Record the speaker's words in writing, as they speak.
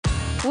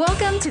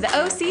Welcome to the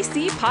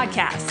OCC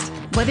podcast.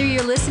 Whether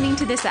you're listening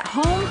to this at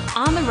home,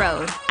 on the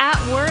road, at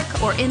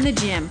work, or in the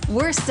gym,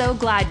 we're so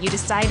glad you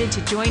decided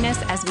to join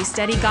us as we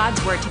study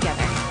God's Word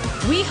together.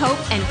 We hope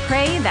and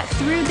pray that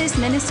through this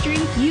ministry,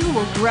 you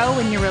will grow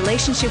in your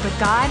relationship with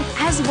God,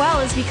 as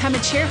well as become a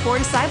Chair 4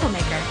 disciple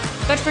maker.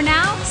 But for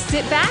now,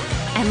 sit back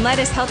and let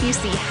us help you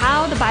see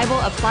how the Bible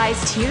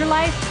applies to your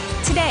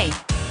life today.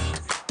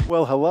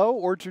 Well, hello,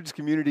 Orchards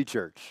Community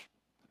Church.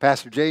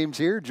 Pastor James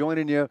here,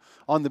 joining you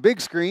on the big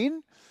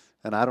screen.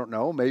 And I don't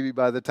know, maybe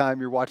by the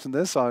time you're watching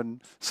this on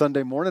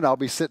Sunday morning, I'll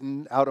be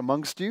sitting out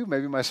amongst you.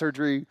 Maybe my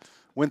surgery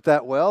went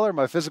that well or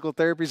my physical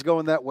therapy's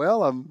going that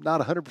well. I'm not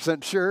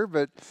 100% sure,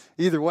 but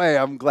either way,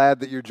 I'm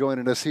glad that you're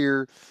joining us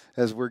here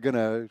as we're going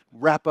to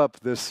wrap up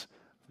this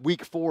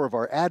week 4 of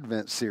our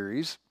Advent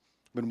series.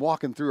 Been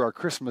walking through our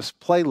Christmas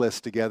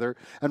playlist together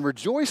and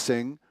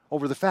rejoicing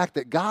over the fact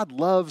that God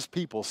loves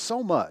people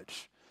so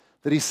much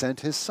that He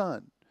sent His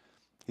Son.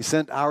 He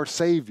sent our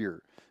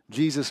Savior,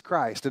 Jesus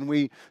Christ. And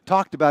we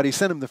talked about He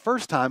sent Him the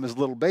first time as a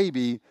little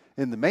baby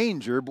in the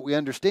manger, but we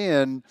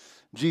understand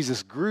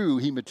Jesus grew,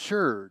 He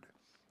matured.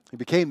 He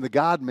became the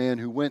God-man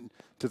who went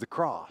to the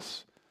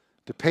cross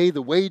to pay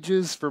the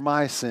wages for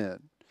my sin,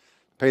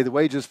 pay the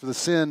wages for the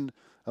sin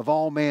of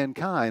all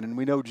mankind. And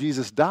we know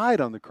Jesus died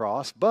on the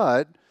cross,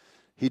 but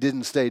He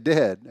didn't stay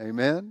dead.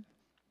 Amen?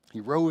 He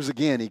rose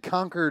again. He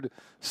conquered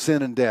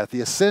sin and death.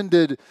 He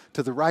ascended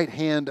to the right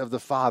hand of the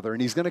Father,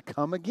 and He's going to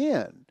come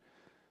again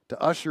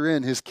to usher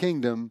in His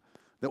kingdom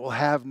that will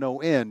have no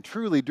end.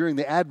 Truly, during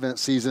the Advent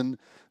season,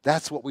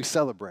 that's what we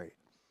celebrate.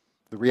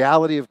 The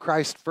reality of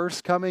Christ's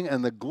first coming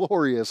and the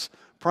glorious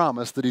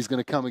promise that He's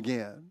going to come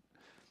again.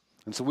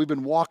 And so we've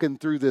been walking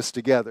through this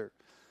together.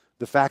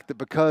 The fact that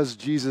because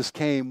Jesus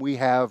came, we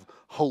have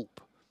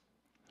hope.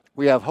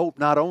 We have hope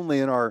not only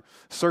in our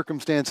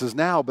circumstances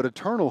now, but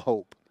eternal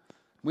hope.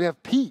 We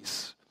have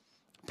peace.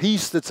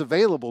 Peace that's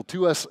available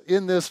to us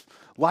in this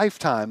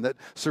lifetime that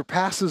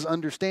surpasses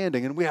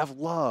understanding. And we have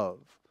love.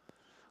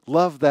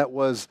 Love that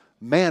was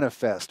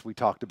manifest, we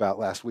talked about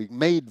last week,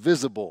 made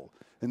visible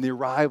in the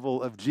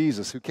arrival of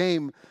Jesus, who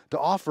came to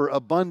offer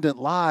abundant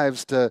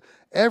lives to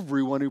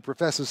everyone who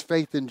professes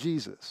faith in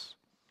Jesus.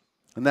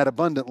 And that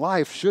abundant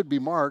life should be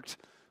marked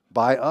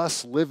by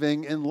us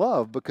living in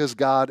love, because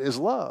God is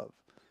love.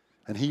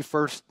 And He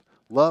first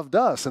loved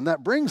us. And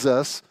that brings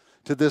us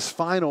to this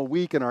final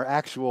week in our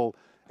actual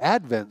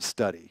Advent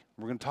study.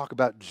 We're going to talk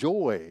about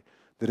joy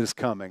that is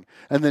coming.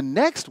 And then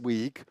next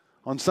week,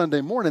 on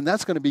Sunday morning,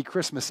 that's going to be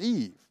Christmas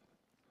Eve.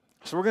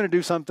 So we're going to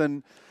do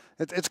something,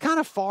 it's kind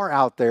of far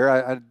out there.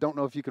 I don't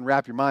know if you can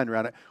wrap your mind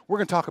around it. We're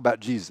going to talk about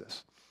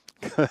Jesus,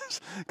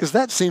 because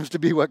that seems to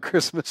be what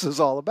Christmas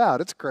is all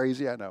about. It's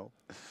crazy, I know.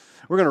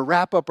 We're going to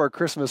wrap up our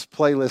Christmas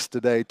playlist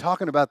today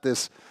talking about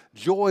this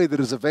joy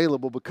that is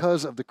available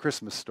because of the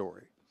Christmas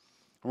story.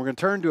 And we're going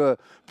to turn to a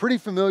pretty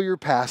familiar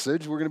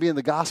passage. We're going to be in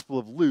the Gospel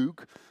of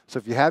Luke. So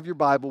if you have your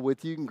Bible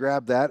with you, you can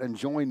grab that and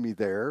join me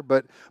there.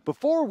 But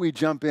before we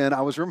jump in,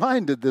 I was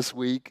reminded this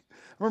week, I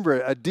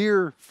remember a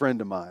dear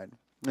friend of mine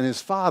and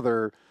his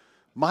father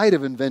might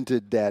have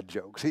invented dad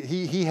jokes.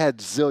 He had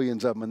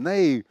zillions of them, and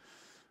they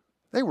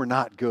were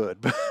not good.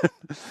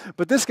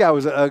 But this guy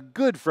was a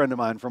good friend of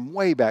mine from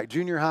way back,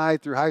 junior high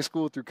through high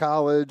school, through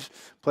college,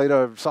 played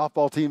our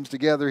softball teams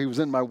together. He was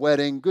in my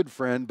wedding, good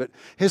friend. But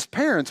his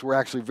parents were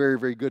actually very,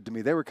 very good to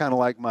me. They were kind of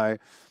like my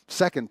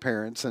second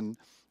parents, and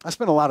I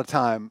spent a lot of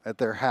time at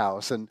their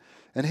house. And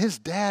his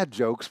dad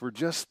jokes were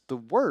just the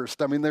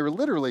worst. I mean, they were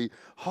literally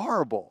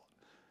horrible.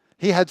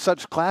 He had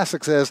such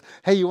classics as,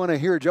 hey, you want to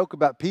hear a joke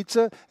about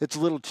pizza? It's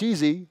a little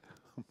cheesy.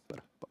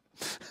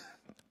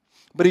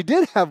 But he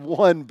did have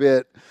one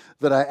bit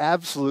that I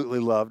absolutely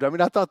loved. I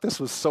mean, I thought this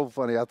was so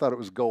funny. I thought it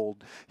was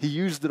gold. He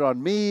used it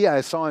on me. I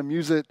saw him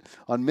use it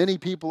on many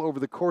people over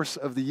the course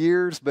of the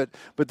years. But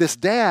this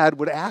dad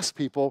would ask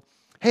people,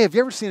 hey, have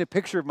you ever seen a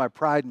picture of my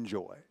pride and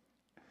joy?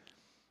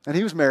 And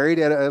he was married.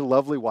 He had a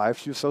lovely wife.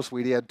 She was so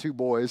sweet. He had 2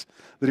 boys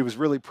that he was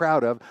really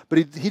proud of. But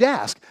he'd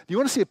ask, do you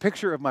want to see a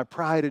picture of my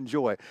pride and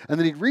joy? And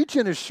then he'd reach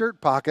in his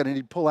shirt pocket and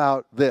he'd pull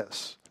out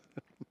this.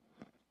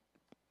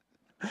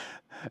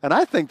 And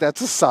I think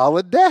that's a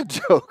solid dad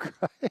joke,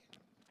 right?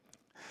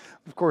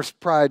 Of course,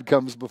 pride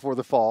comes before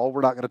the fall.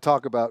 We're not going to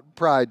talk about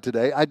pride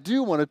today. I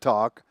do want to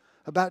talk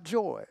about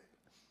joy.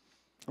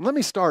 And let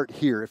me start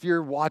here. If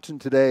you're watching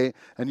today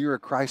and you're a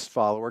Christ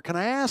follower, can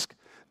I ask,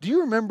 do you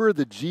remember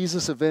the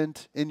Jesus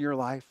event in your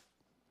life?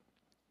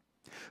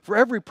 For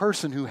every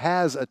person who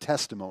has a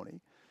testimony,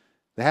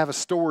 they have a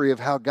story of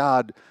how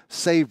God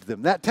saved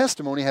them. That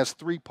testimony has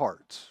 3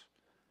 parts.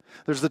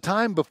 There's the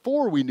time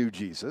before we knew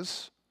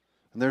Jesus,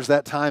 and there's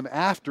that time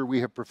after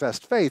we have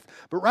professed faith.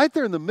 But right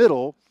there in the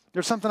middle,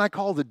 there's something I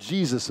call the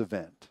Jesus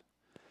event.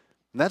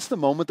 And that's the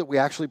moment that we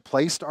actually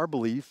placed our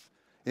belief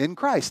in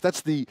Christ.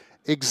 That's the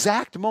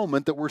exact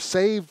moment that we're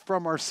saved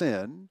from our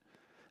sin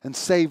and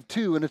saved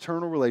to an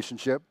eternal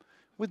relationship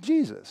with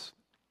Jesus.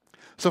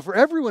 So for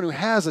everyone who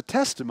has a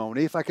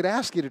testimony, if I could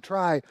ask you to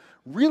try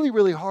really,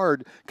 really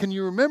hard, can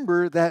you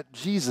remember that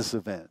Jesus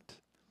event?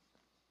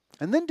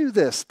 And then do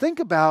this. Think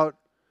about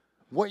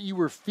what you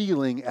were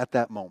feeling at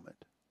that moment,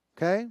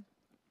 okay?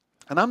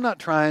 And I'm not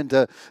trying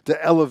to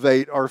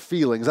elevate our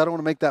feelings. I don't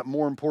want to make that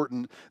more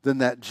important than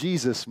that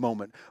Jesus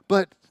moment.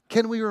 But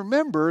can we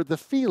remember the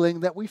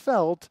feeling that we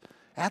felt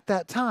at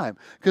that time?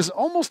 Because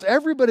almost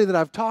everybody that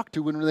I've talked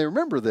to, when they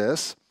remember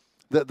this,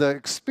 the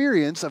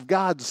experience of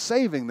God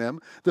saving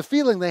them, the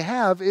feeling they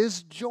have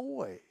is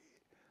joy.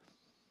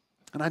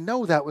 And I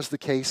know that was the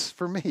case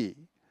for me.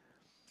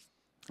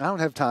 I don't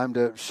have time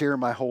to share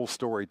my whole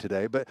story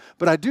today, but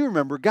I do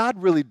remember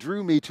God really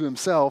drew me to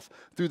himself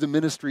through the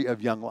ministry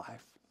of Young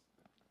Life.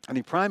 And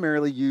he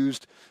primarily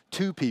used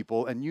two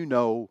people, and you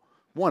know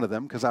one of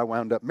them because I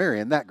wound up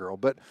marrying that girl.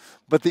 But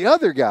the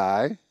other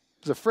guy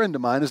is a friend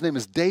of mine. His name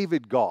is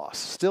David Goss,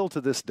 still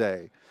to this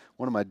day,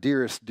 one of my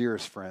dearest,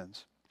 dearest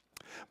friends.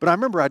 But I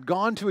remember I'd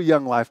gone to a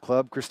Young Life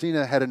Club.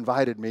 Christina had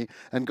invited me,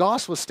 and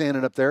Goss was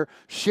standing up there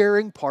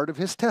sharing part of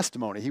his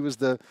testimony. He was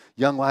the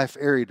Young Life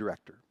area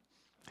director.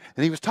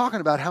 And he was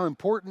talking about how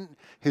important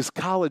his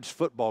college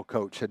football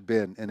coach had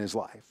been in his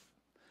life.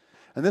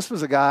 And this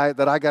was a guy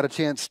that I got a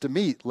chance to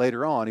meet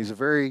later on. He's a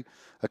very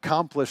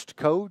accomplished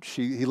coach.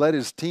 He led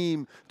his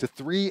team to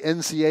 3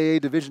 NCAA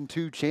Division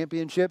II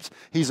championships.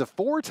 He's a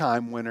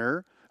 4-time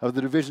winner of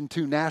the Division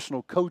II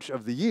National Coach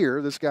of the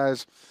Year. This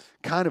guy's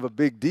kind of a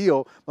big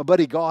deal. My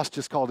buddy Goss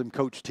just called him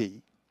Coach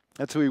T.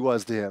 That's who he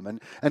was to him.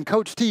 And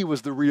Coach T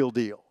was the real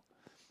deal.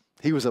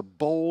 He was a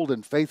bold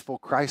and faithful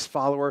Christ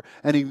follower,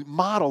 and he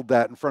modeled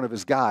that in front of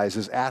his guys,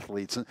 his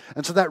athletes.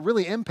 And so that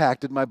really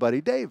impacted my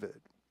buddy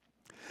David.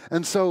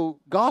 And so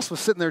Goss was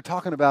sitting there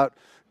talking about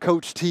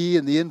Coach T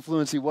and the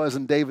influence he was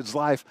in David's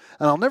life.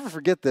 And I'll never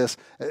forget this.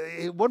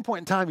 At one point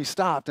in time, he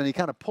stopped and he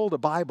kind of pulled a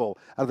Bible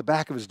out of the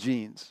back of his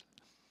jeans.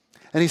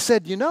 And he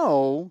said, you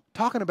know,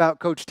 talking about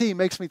Coach T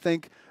makes me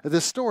think of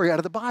this story out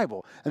of the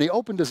Bible. And he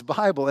opened his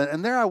Bible,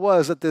 and there I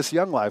was at this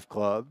Young Life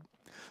Club,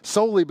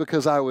 solely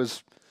because I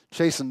was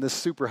chasing this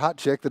super hot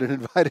chick that had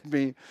invited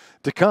me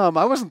to come.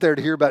 I wasn't there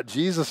to hear about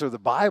Jesus or the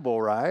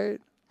Bible, right?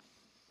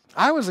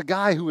 I was a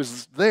guy who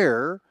was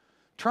there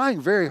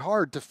trying very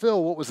hard to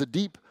fill what was a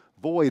deep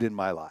void in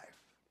my life.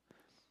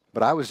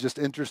 But I was just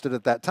interested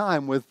at that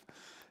time with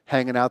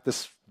hanging out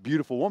this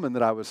beautiful woman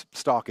that I was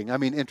stalking. I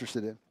mean,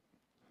 interested in.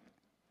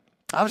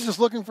 I was just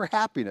looking for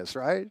happiness,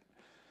 right?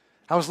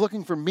 I was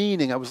looking for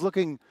meaning. I was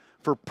looking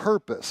for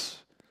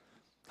purpose.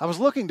 I was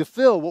looking to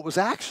fill what was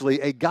actually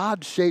a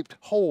God-shaped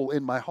hole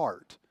in my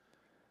heart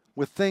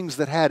with things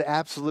that had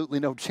absolutely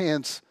no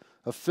chance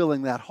of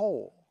filling that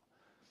hole.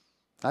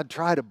 I'd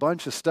tried a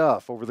bunch of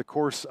stuff over the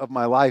course of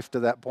my life to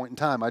that point in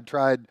time. I'd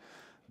tried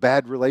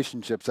bad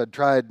relationships. I'd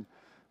tried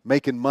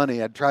making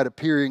money. I'd tried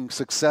appearing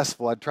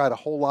successful. I'd tried a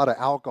whole lot of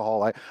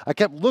alcohol. I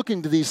kept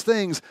looking to these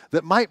things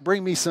that might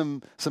bring me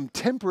some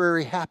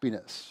temporary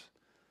happiness,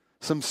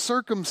 some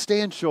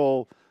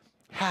circumstantial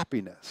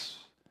happiness.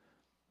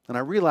 And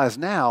I realize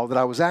now that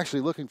I was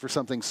actually looking for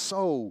something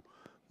so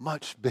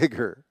much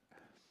bigger.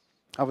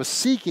 I was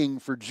seeking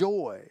for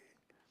joy.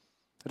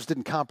 I just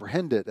didn't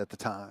comprehend it at the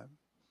time.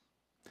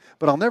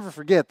 But I'll never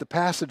forget the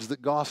passage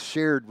that Goss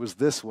shared was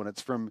this one.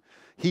 It's from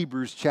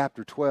Hebrews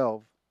chapter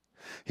 12.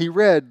 He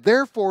read,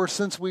 "Therefore,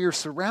 since we are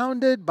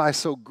surrounded by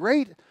so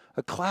great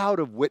a cloud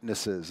of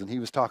witnesses," and he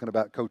was talking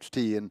about Coach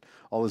T and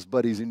all his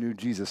buddies who knew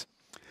Jesus.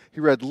 He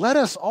read, "Let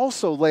us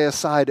also lay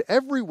aside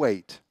every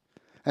weight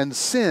and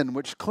sin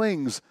which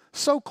clings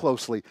so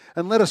closely,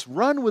 and let us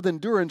run with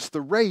endurance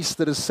the race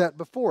that is set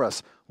before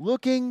us,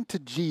 looking to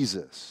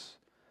Jesus,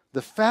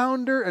 the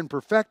founder and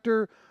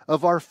perfecter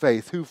of our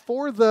faith, who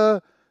for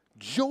the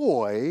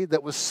joy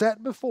that was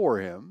set before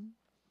him,"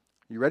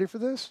 you ready for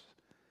this?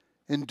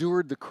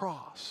 "Endured the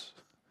cross,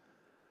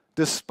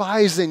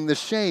 despising the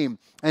shame,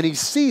 and he's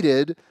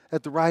seated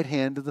at the right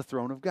hand of the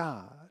throne of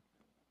God."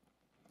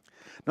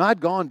 Now,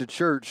 I'd gone to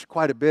church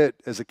quite a bit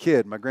as a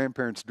kid. My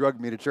grandparents drugged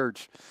me to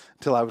church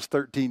until I was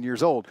 13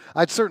 years old.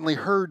 I'd certainly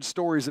heard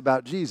stories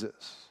about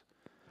Jesus.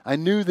 I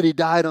knew that he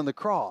died on the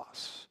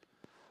cross.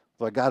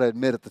 Though I got to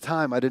admit, at the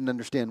time, I didn't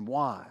understand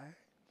why.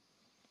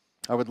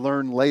 I would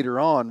learn later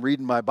on,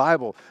 reading my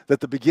Bible, that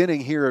the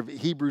beginning here of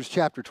Hebrews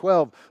chapter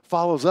 12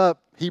 follows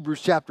up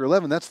Hebrews chapter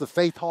 11. That's the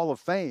Faith Hall of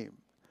Fame.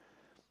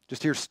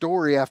 Just hear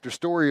story after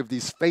story of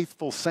these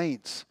faithful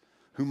saints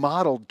who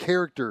modeled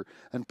character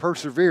and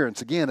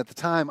perseverance. Again, at the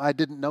time, I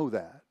didn't know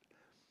that.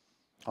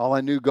 All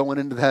I knew going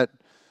into that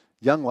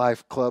Young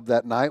Life Club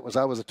that night was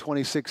I was a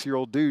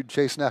 26-year-old dude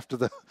chasing after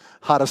the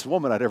hottest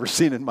woman I'd ever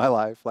seen in my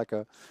life, like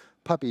a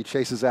puppy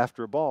chases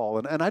after a ball.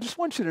 And I just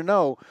want you to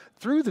know,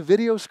 through the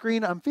video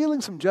screen, I'm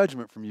feeling some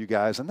judgment from you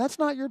guys, and that's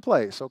not your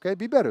place, okay?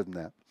 Be better than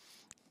that.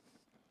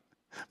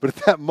 But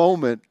at that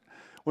moment,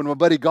 when my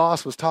buddy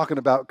Goss was talking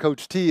about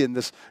Coach T and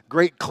this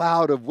great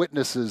cloud of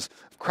witnesses,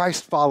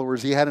 Christ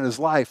followers he had in his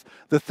life,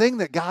 the thing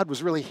that God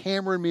was really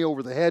hammering me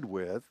over the head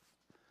with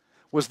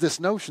was this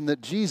notion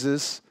that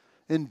Jesus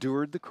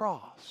endured the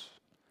cross.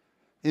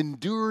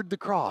 Endured the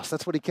cross.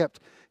 That's what he kept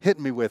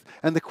hitting me with.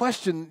 And the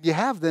question you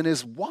have then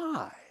is,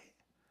 why?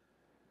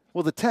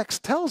 Well, the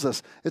text tells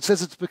us. It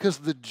says it's because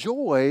of the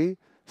joy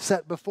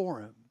set before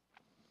him.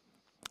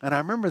 And I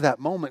remember that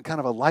moment, kind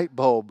of a light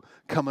bulb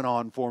coming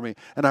on for me.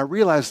 And I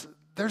realized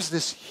there's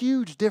this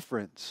huge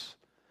difference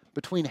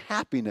between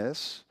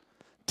happiness,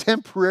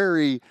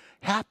 temporary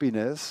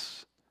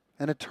happiness,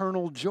 and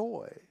eternal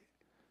joy.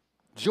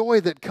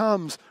 Joy that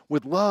comes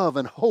with love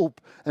and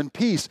hope and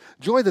peace.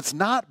 Joy that's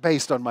not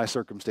based on my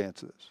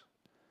circumstances.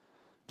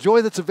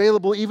 Joy that's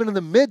available even in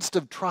the midst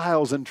of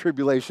trials and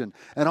tribulation.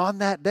 And on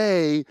that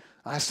day,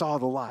 I saw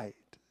the light.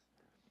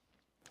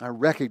 I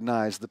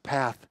recognized the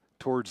path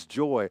towards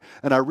joy.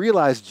 And I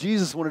realized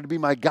Jesus wanted to be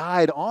my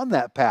guide on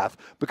that path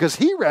because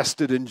he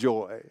rested in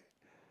joy,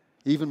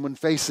 even when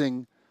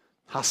facing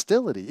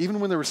hostility, even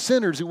when there were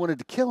sinners who wanted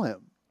to kill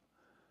him.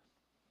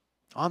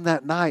 On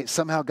that night,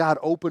 somehow God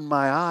opened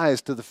my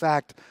eyes to the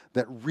fact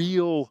that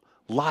real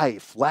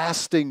life,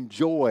 lasting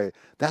joy,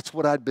 that's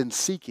what I'd been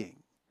seeking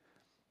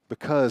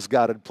because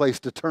God had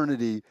placed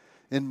eternity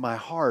in my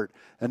heart.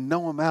 And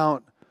no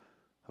amount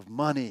of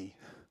money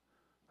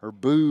or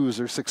booze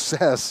or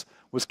success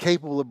was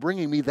capable of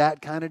bringing me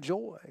that kind of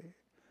joy.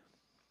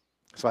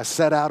 So I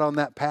set out on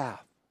that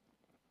path.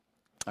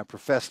 I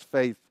professed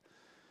faith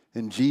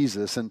in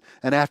Jesus. And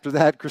after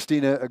that,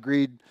 Christina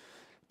agreed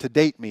to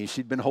date me.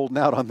 She'd been holding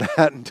out on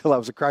that until I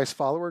was a Christ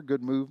follower.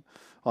 Good move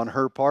on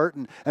her part.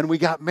 And we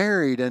got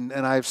married, and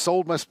I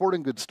sold my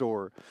sporting goods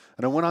store.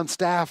 And I went on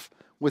staff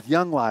with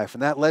Young Life,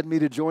 and that led me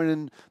to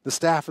joining the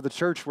staff of the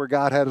church where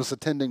God had us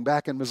attending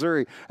back in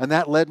Missouri. And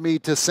that led me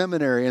to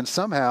seminary. And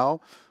somehow,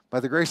 by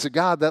the grace of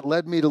God, that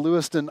led me to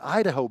Lewiston,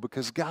 Idaho,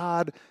 because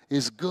God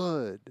is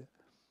good.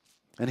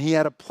 And he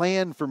had a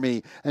plan for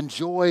me, and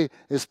joy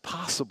is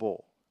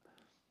possible.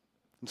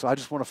 And so I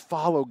just want to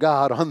follow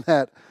God on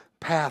that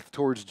path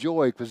towards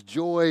joy, because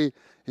joy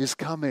is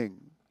coming.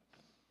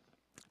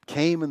 It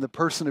came in the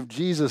person of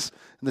Jesus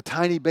and the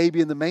tiny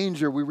baby in the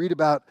manger we read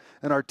about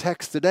in our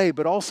text today,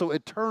 but also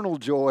eternal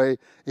joy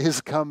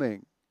is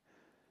coming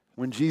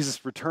when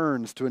Jesus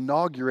returns to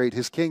inaugurate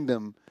his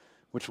kingdom,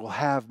 which will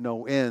have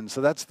no end.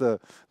 So that's the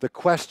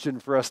question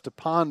for us to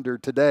ponder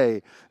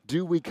today.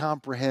 Do we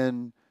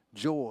comprehend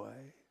joy?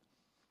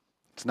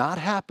 It's not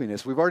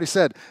happiness. We've already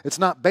said it's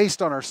not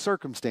based on our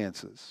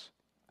circumstances.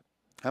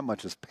 That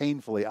much is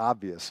painfully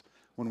obvious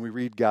when we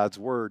read God's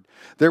word.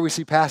 There we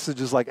see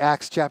passages like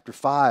Acts chapter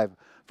 5,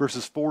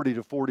 verses 40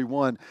 to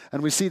 41,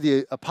 and we see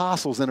the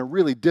apostles in a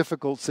really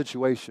difficult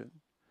situation.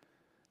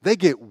 They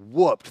get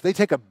whooped. They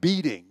take a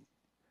beating.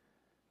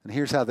 And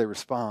here's how they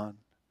respond.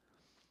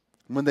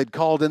 When they'd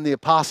called in the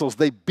apostles,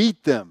 they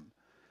beat them,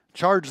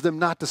 charged them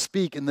not to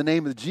speak in the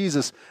name of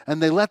Jesus,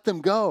 and they let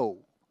them go.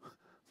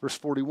 Verse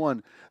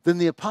 41, then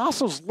the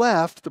apostles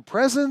left the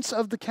presence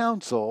of the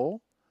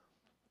council,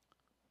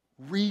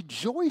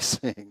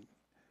 rejoicing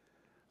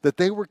that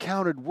they were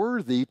counted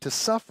worthy to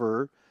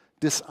suffer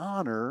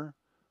dishonor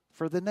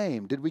for the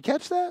name. Did we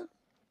catch that?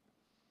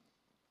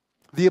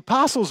 The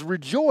apostles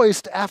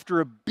rejoiced after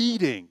a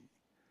beating.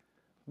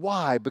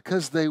 Why?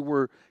 Because they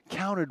were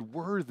counted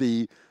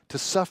worthy to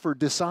suffer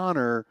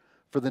dishonor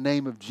for the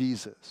name of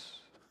Jesus.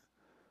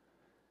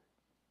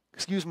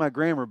 Excuse my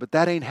grammar, but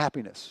that ain't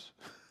happiness.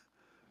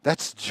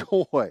 That's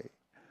joy.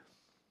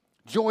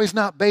 Joy is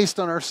not based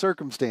on our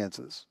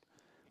circumstances.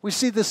 We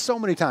see this so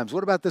many times.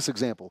 What about this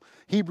example?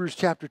 Hebrews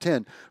chapter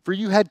 10. For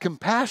you had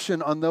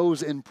compassion on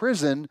those in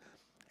prison,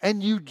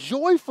 and you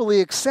joyfully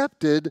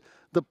accepted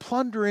the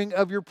plundering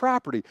of your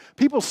property.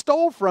 People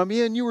stole from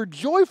you, and you were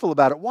joyful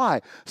about it.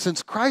 Why?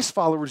 Since Christ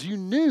followers, you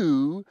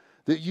knew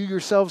that you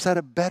yourselves had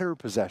a better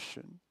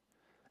possession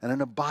and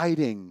an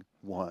abiding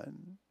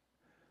one.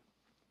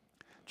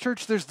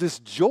 Church, there's this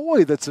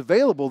joy that's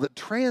available that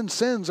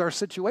transcends our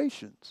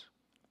situations.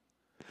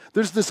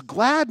 There's this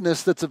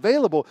gladness that's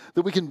available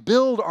that we can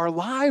build our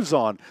lives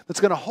on, that's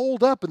going to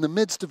hold up in the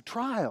midst of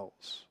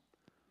trials.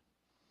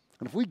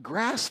 And if we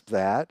grasp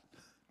that,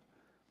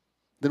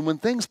 then when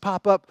things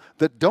pop up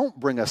that don't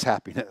bring us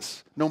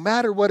happiness, no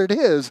matter what it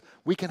is,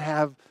 we can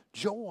have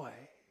joy.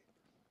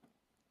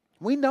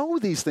 We know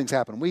these things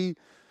happen. We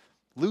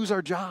lose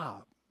our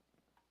job.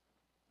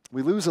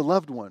 We lose a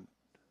loved one.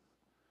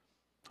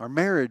 Our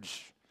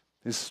marriage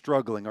is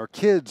struggling. Our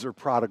kids are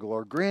prodigal.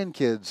 Our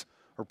grandkids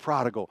are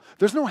prodigal.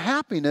 There's no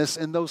happiness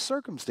in those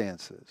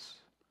circumstances.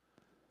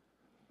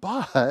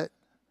 But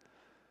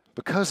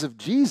because of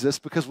Jesus,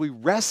 because we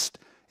rest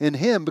in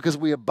him, because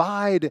we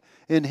abide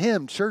in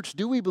him, church,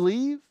 do we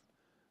believe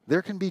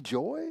there can be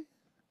joy?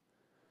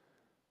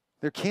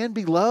 There can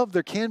be love,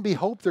 there can be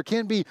hope, there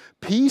can be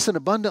peace and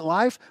abundant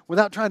life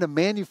without trying to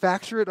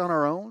manufacture it on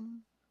our own?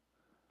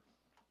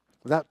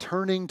 Without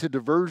turning to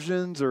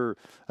diversions or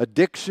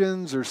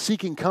addictions or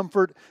seeking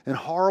comfort in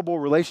horrible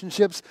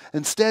relationships.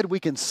 Instead, we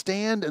can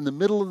stand in the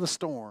middle of the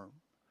storm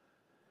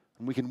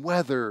and we can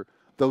weather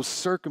those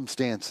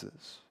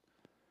circumstances.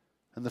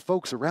 And the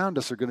folks around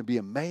us are going to be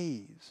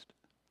amazed.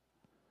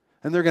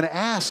 And they're going to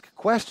ask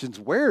questions.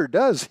 Where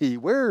does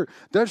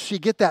she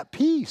get that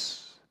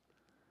peace?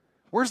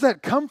 Where's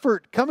that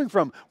comfort coming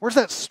from? Where's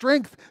that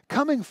strength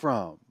coming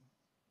from?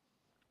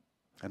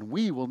 And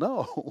we will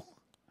know.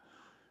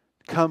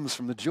 It comes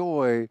from the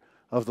joy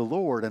of the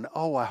Lord. And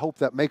I hope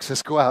that makes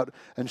us go out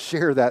and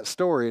share that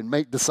story and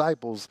make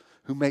disciples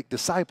who make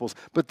disciples.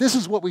 But this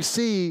is what we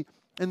see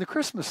in the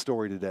Christmas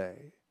story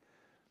today.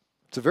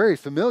 It's a very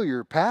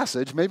familiar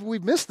passage. Maybe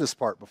we've missed this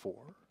part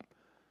before.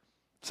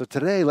 So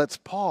today, let's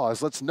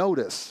pause. Let's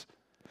notice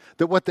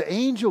that what the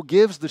angel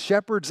gives the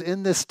shepherds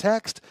in this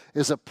text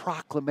is a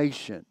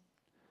proclamation.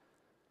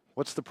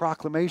 What's the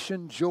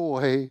proclamation?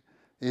 Joy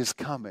is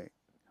coming.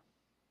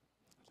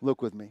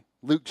 Look with me.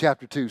 Luke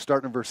chapter 2,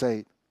 starting in verse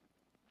 8.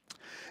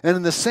 And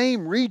in the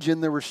same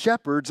region there were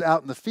shepherds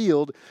out in the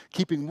field,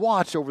 keeping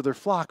watch over their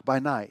flock by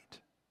night.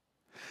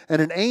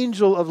 And an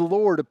angel of the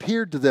Lord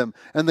appeared to them,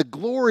 and the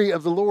glory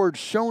of the Lord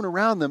shone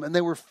around them, and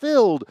they were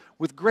filled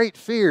with great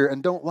fear.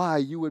 And don't lie,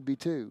 you would be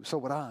too. So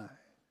would I.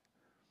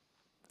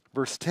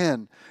 Verse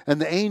 10,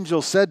 and the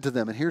angel said to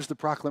them, and here's the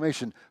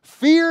proclamation,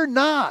 fear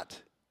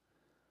not,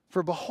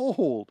 for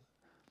behold,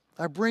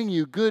 I bring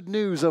you good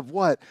news of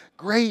what?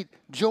 Great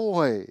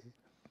joy.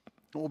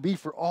 It will be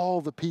for all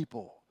the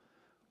people.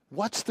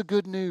 What's the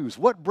good news?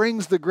 What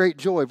brings the great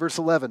joy? Verse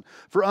 11,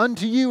 for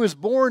unto you is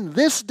born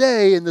this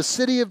day in the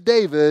city of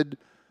David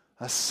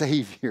a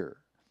Savior,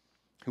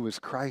 who is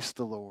Christ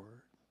the Lord.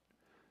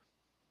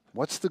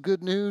 What's the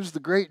good news,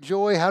 the great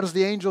joy? How does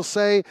the angel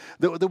say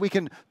that we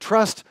can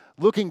trust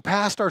looking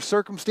past our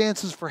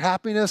circumstances for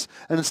happiness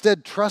and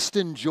instead trust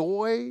in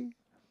joy?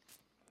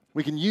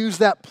 We can use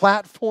that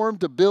platform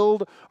to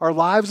build our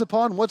lives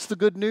upon. What's the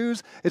good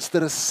news? It's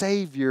that a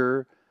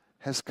Savior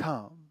has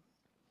come.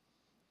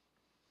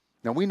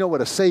 Now, we know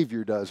what a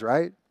Savior does,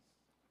 right?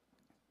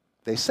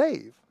 They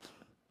save.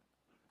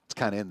 It's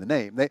kind of in the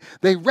name.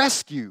 They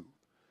rescue.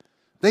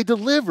 They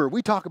deliver.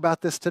 We talk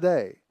about this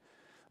today.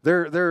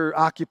 There are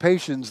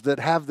occupations that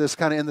have this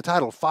kind of in the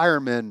title.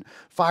 Firemen,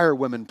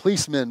 firewomen,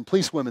 policemen,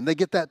 policewomen. They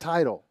get that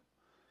title.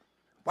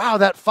 Wow,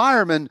 that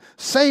fireman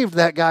saved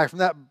that guy from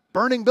that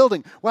burning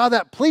building. Wow,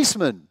 that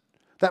policeman,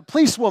 that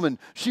policewoman,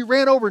 she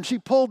ran over and she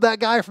pulled that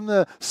guy from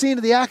the scene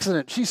of the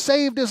accident. She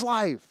saved his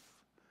life.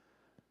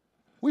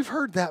 We've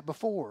heard that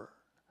before.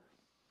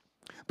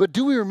 But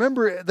do we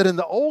remember that in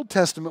the Old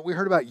Testament we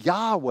heard about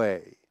Yahweh,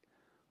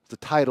 the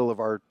title of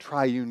our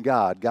triune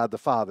God, God the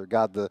Father,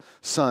 God the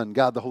Son,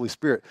 God the Holy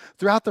Spirit.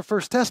 Throughout the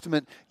First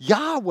Testament,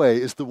 Yahweh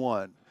is the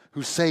one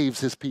who saves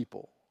his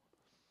people.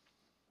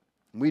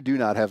 We do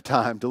not have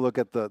time to look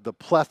at the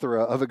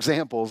plethora of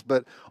examples,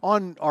 but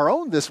on our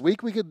own this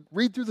week, we could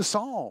read through the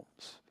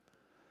Psalms.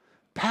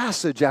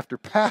 Passage after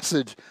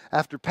passage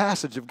after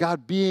passage of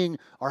God being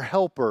our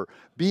helper,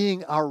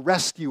 being our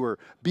rescuer,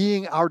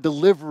 being our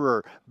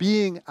deliverer,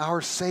 being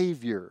our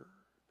Savior.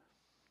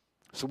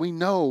 So we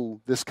know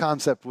this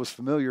concept was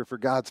familiar for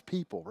God's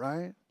people,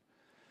 right?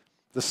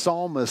 The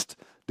psalmist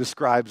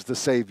describes the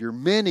Savior.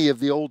 Many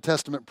of the Old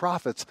Testament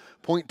prophets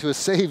point to a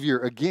Savior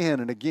again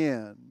and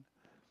again.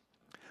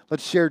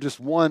 Let's share just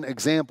one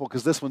example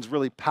because this one's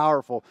really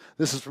powerful.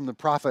 This is from the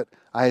prophet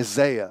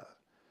Isaiah.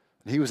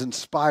 He was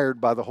inspired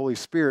by the Holy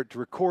Spirit to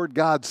record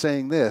God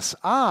saying this,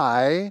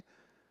 I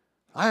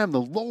am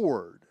the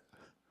Lord,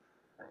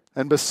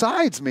 and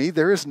besides me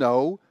there is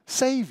no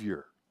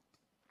Savior.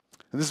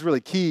 And this is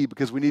really key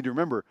because we need to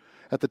remember,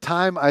 at the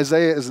time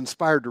Isaiah is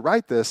inspired to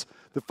write this,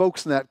 the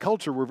folks in that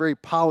culture were very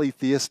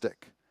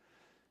polytheistic,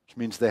 which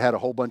means they had a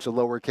whole bunch of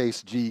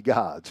lowercase g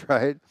gods,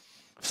 right?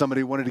 If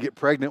somebody wanted to get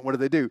pregnant, what did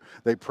they do?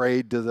 They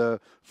prayed to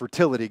the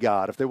fertility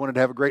god. If they wanted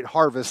to have a great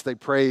harvest, they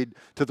prayed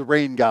to the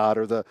rain god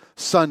or the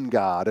sun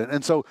god.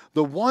 And so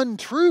the one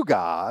true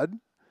God,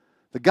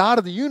 the God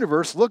of the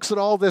universe, looks at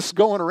all this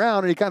going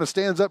around and he kind of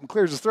stands up and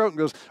clears his throat and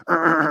goes,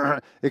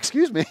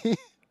 excuse me,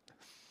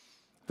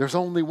 there's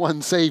only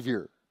one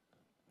Savior.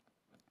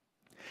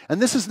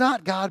 And this is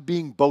not God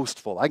being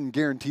boastful. I can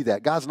guarantee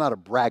that. God's not a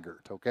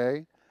braggart,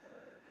 okay?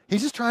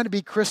 He's just trying to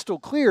be crystal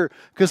clear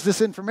because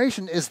this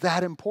information is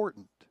that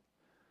important.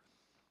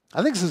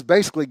 I think this is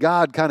basically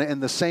God kind of in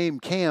the same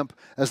camp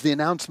as the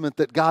announcement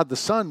that God the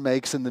Son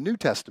makes in the New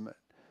Testament.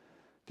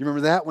 Do you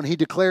remember that? When he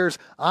declares,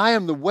 I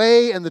am the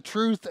way and the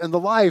truth and the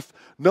life.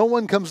 No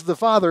one comes to the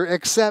Father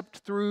except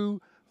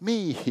through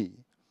me.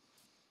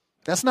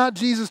 That's not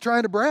Jesus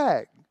trying to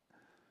brag.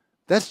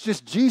 That's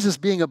just Jesus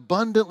being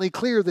abundantly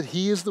clear that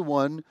he is the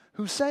one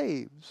who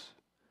saves.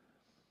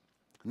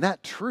 And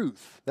that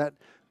truth, that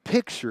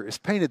picture is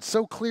painted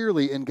so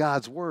clearly in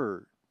God's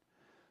Word.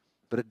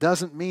 But it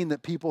doesn't mean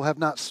that people have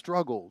not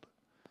struggled.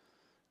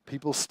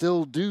 People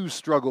still do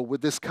struggle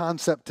with this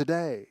concept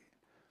today.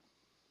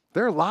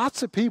 There are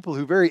lots of people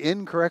who very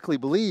incorrectly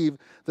believe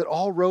that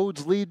all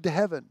roads lead to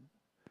heaven.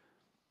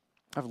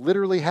 I've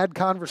literally had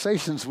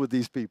conversations with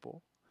these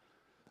people.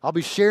 I'll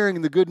be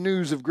sharing the good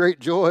news of great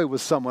joy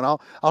with someone.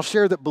 I'll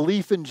share that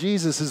belief in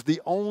Jesus is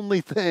the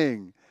only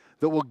thing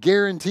that will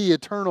guarantee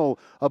eternal,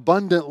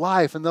 abundant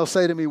life. And they'll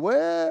say to me,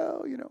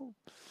 well,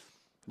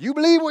 you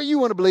believe what you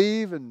want to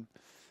believe, and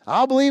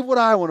I'll believe what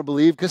I want to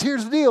believe, because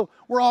here's the deal.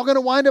 We're all going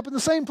to wind up in the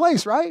same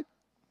place, right?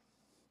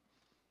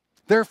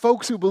 There are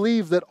folks who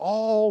believe that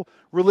all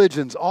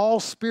religions, all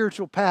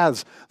spiritual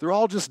paths, they're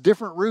all just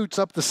different routes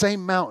up the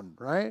same mountain,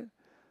 right?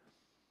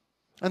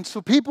 And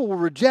so people will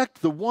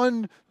reject the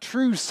one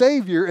true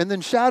Savior and then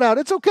shout out,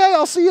 "It's okay,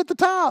 I'll see you at the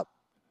top."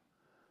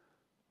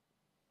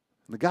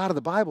 And the God of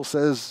the Bible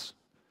says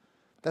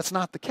that's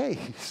not the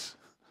case.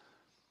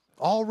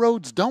 All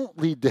roads don't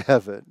lead to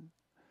heaven.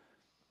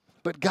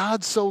 But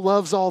God so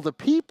loves all the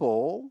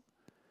people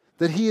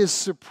that he is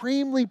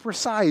supremely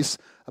precise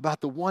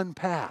about the one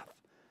path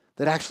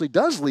that actually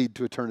does lead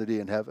to eternity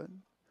in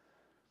heaven.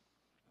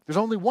 There's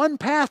only one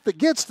path that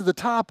gets to the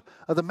top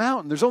of the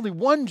mountain. There's only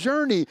one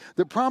journey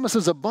that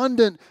promises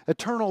abundant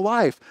eternal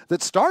life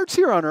that starts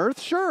here on earth,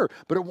 sure,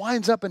 but it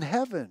winds up in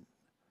heaven.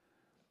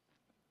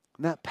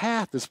 And that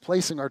path is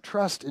placing our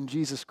trust in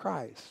Jesus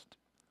Christ.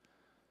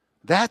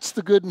 That's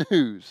the good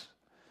news.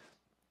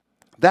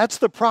 That's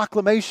the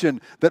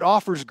proclamation that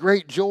offers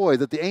great joy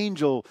that the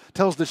angel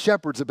tells the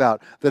shepherds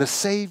about, that a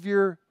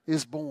Savior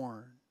is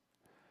born.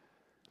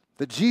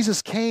 That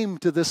Jesus came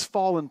to this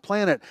fallen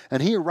planet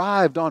and he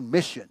arrived on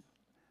mission.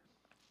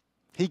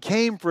 He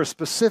came for a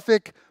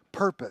specific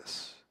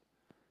purpose.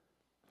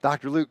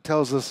 Dr. Luke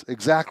tells us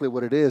exactly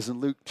what it is in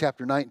Luke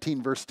chapter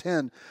 19, verse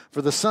 10.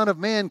 For the Son of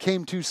Man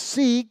came to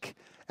seek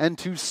and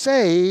to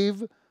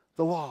save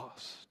the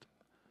lost.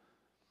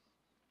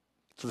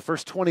 So the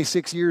first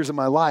 26 years of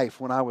my life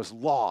when I was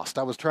lost,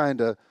 I was trying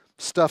to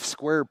stuff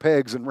square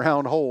pegs in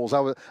round holes.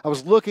 I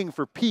was looking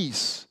for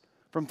peace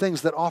from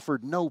things that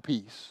offered no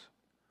peace.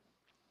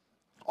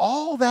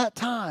 All that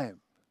time,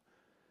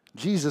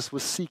 Jesus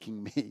was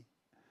seeking me.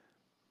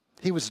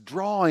 He was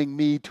drawing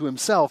me to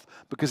himself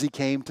because he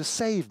came to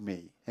save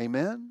me.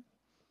 Amen?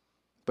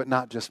 But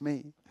not just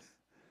me.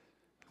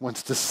 He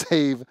wants to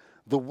save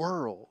the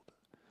world.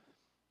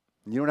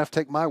 And you don't have to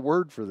take my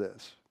word for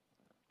this.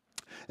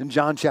 In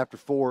John chapter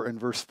 4 and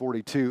verse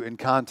 42, in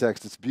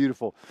context, it's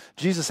beautiful.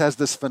 Jesus has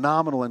this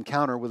phenomenal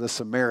encounter with a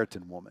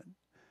Samaritan woman.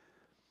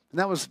 And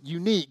that was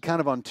unique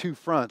kind of on two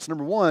fronts.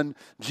 Number one,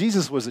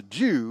 Jesus was a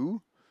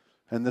Jew,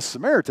 and the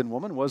Samaritan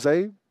woman was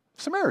a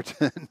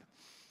Samaritan.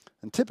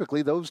 And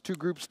typically, those two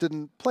groups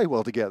didn't play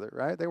well together,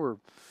 right? They were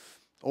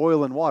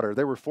oil and water.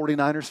 They were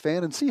 49ers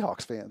fan and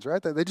Seahawks fans,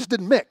 right? They just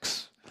didn't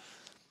mix.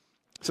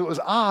 So it was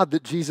odd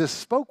that Jesus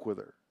spoke with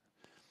her.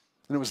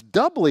 And it was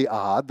doubly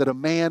odd that a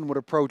man would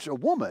approach a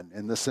woman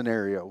in the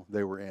scenario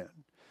they were in.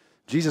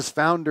 Jesus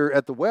found her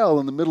at the well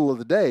in the middle of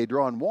the day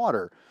drawing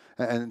water.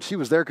 And she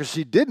was there because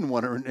she didn't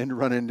want to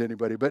run into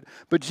anybody. But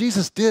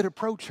Jesus did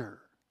approach her.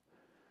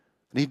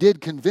 And he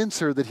did convince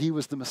her that he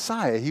was the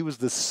Messiah. He was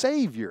the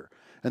Savior.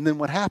 And then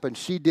what happened?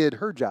 She did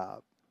her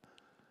job.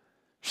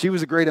 She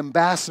was a great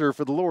ambassador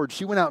for the Lord.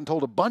 She went out and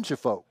told a bunch of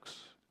folks.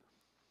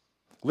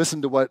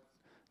 Listen to what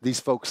these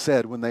folks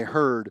said when they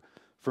heard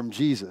from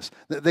Jesus.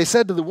 They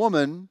said to the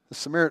woman, the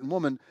Samaritan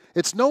woman,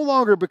 "It's no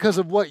longer because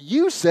of what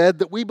you said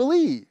that we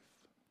believe.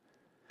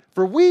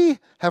 For we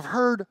have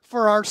heard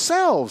for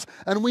ourselves,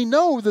 and we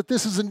know that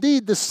this is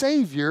indeed the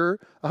Savior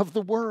of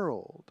the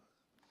world."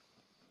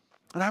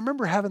 And I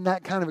remember having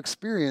that kind of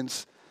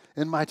experience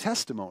in my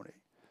testimony,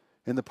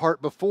 in the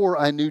part before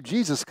I knew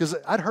Jesus, because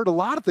I'd heard a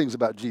lot of things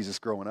about Jesus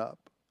growing up.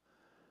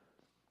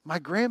 My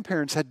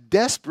grandparents had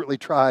desperately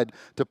tried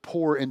to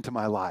pour into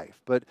my life,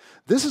 but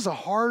this is a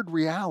hard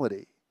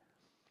reality.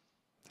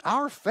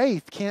 Our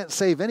faith can't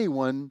save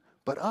anyone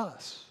but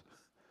us.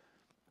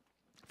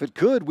 If it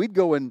could, we'd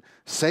go and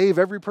save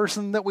every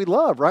person that we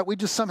love, right? We'd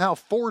just somehow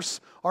force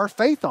our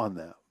faith on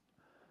them.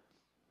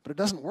 But it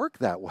doesn't work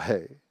that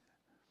way.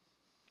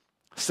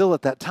 Still,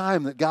 at that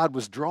time that God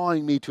was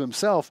drawing me to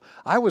himself,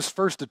 I was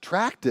first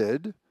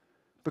attracted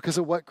because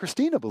of what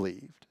Christina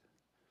believed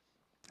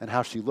and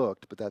how she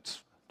looked, but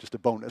that's just a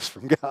bonus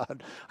from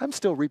God. I'm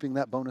still reaping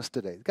that bonus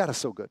today. God is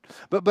so good.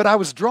 But I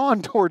was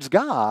drawn towards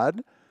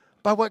God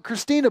by what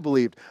Christina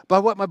believed, by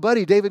what my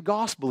buddy David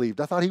Goss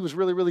believed. I thought he was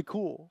really, really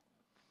cool.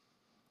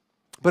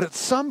 But at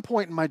some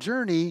point in my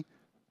journey,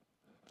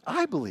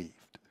 I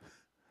believed.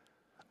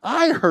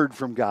 I heard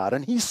from God,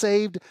 and he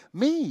saved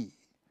me.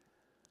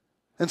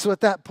 And so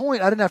at that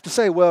point, I didn't have to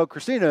say, well,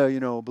 Christina,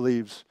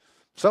 believes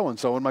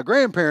so-and-so, and my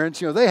grandparents,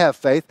 they have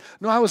faith.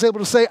 No, I was able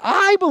to say,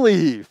 I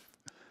believe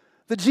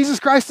that Jesus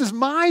Christ is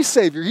my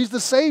Savior. He's the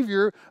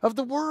Savior of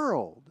the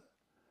world.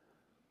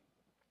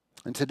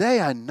 And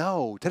today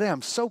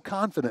I'm so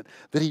confident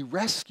that he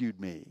rescued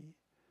me.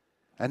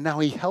 And now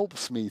he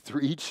helps me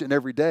through each and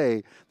every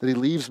day that he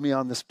leaves me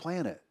on this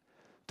planet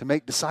to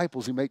make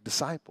disciples who make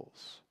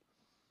disciples.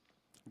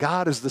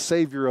 God is the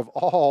Savior of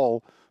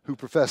all who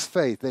profess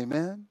faith.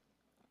 Amen?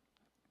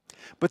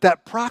 But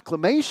that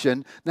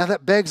proclamation, now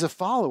that begs a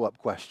follow-up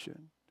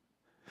question.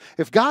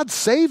 If God's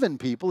saving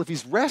people, if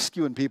he's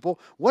rescuing people,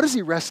 what is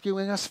he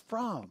rescuing us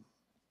from?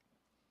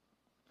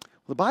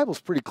 Well, the Bible's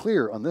pretty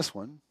clear on this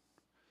one.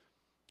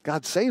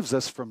 God saves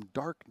us from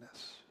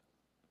darkness.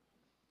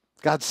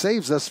 God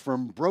saves us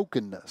from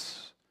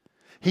brokenness.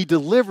 He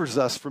delivers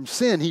us from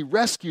sin. He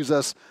rescues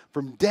us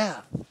from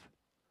death.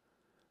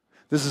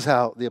 This is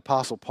how the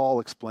Apostle Paul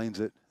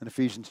explains it in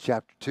Ephesians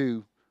chapter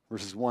 2,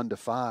 verses 1 to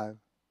 5.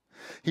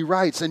 He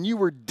writes, "And you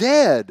were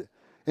dead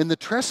in the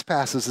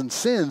trespasses and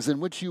sins in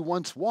which you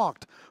once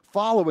walked,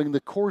 following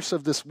the course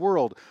of this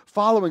world,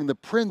 following the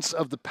prince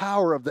of the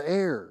power of the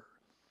air.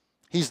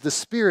 He's the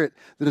spirit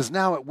that is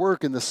now at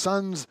work in the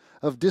sons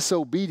of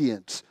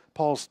disobedience.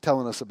 Paul's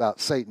telling us about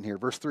Satan here.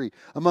 Verse 3,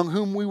 among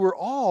whom we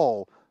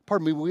all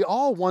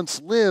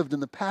once lived in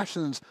the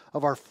passions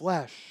of our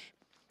flesh,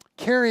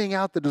 carrying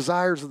out the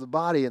desires of the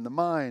body and the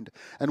mind,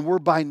 and were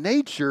by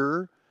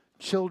nature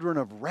children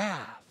of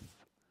wrath,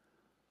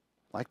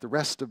 like the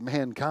rest of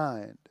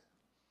mankind.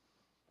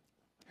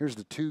 Here's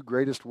the two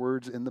greatest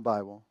words in the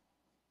Bible.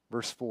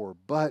 Verse 4,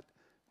 but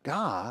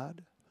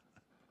God,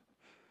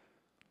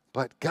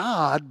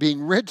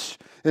 being rich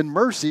in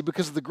mercy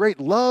because of the great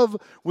love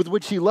with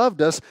which he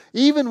loved us,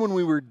 even when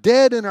we were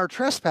dead in our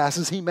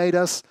trespasses, he made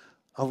us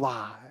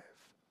alive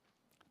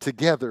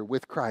together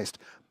with Christ.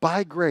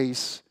 By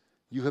grace,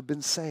 you have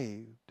been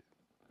saved.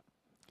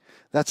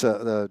 That's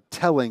a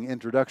telling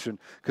introduction,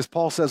 because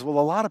Paul says, well,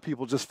 a lot of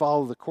people just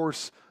follow the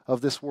course of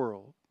this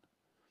world.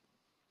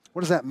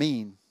 What does that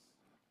mean?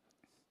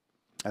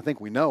 I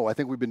think we know. I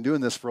think we've been doing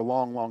this for a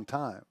long, long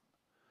time.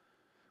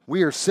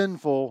 We are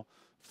sinful,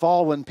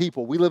 fallen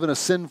people. We live in a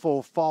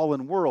sinful,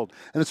 fallen world.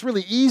 And it's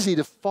really easy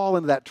to fall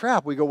into that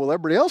trap. We go, well,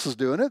 everybody else is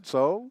doing it,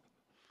 so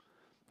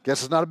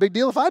guess it's not a big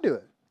deal if I do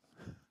it.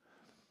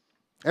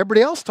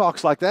 Everybody else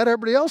talks like that.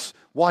 Everybody else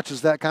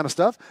watches that kind of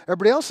stuff.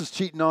 Everybody else is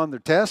cheating on their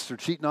tests or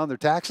cheating on their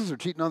taxes or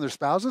cheating on their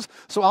spouses,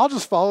 so I'll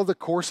just follow the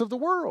course of the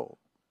world.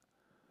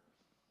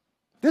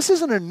 This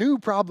isn't a new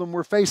problem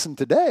we're facing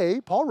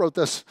today. Paul wrote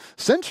this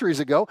centuries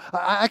ago.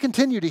 I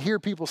continue to hear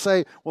people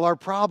say, well, our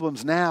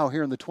problems now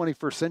here in the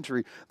 21st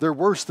century, they're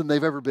worse than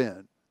they've ever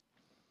been.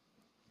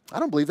 I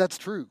don't believe that's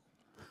true.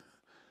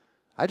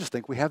 I just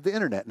think we have the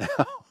internet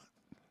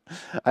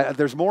now.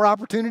 There's more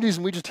opportunities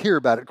and we just hear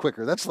about it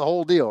quicker. That's the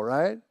whole deal,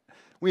 right?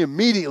 We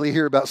immediately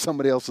hear about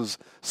somebody else's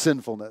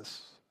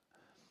sinfulness.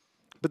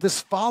 But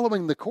this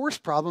following the course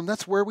problem,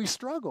 that's where we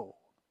struggle.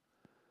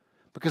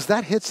 Because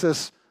that hits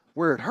us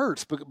where it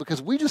hurts,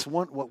 because we just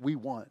want what we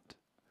want.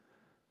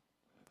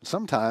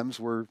 Sometimes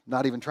we're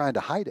not even trying to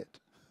hide it.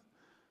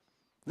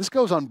 This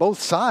goes on both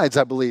sides,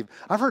 I believe.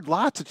 I've heard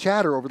lots of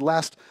chatter over the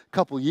last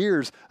couple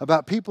years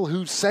about people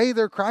who say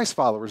they're Christ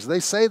followers. They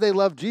say they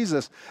love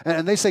Jesus,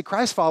 and they say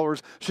Christ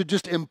followers should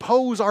just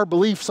impose our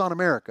beliefs on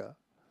America.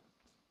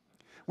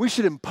 We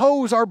should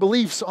impose our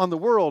beliefs on the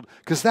world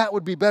because that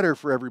would be better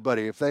for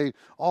everybody if they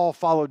all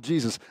followed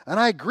Jesus. And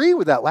I agree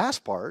with that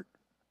last part.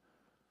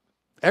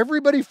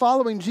 Everybody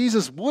following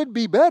Jesus would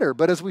be better,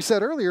 but as we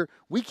said earlier,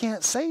 we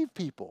can't save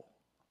people.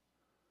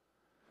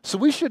 So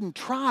we shouldn't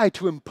try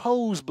to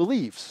impose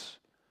beliefs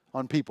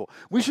on people.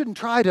 We shouldn't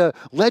try to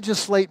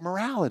legislate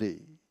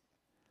morality.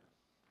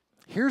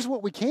 Here's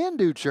what we can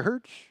do,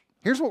 church.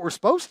 Here's what we're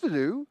supposed to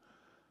do.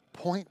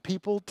 Point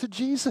people to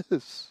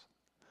Jesus.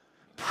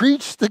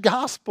 Preach the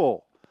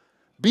gospel.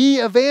 Be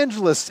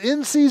evangelists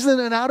in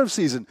season and out of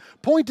season.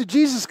 Point to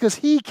Jesus because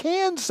he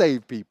can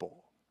save people.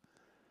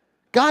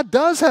 God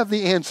does have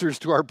the answers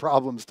to our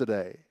problems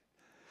today.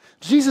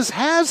 Jesus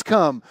has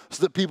come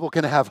so that people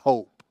can have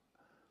hope.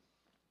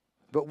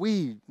 But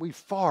we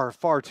far,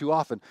 far too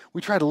often,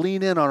 we try to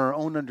lean in on our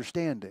own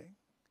understanding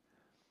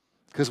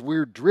because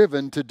we're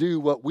driven to do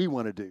what we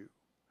want to do.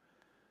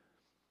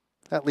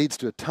 That leads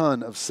to a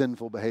ton of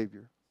sinful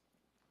behavior.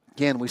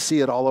 Again, we see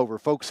it all over.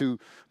 Folks who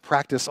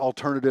practice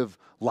alternative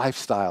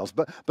lifestyles.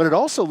 But it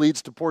also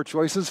leads to poor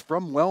choices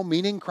from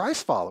well-meaning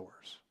Christ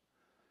followers.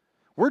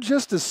 We're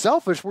just as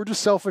selfish. We're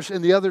just selfish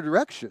in the other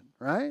direction,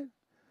 right?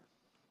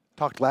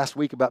 Talked last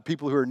week about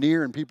people who are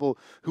near and people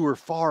who are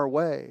far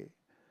away.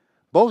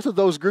 Both of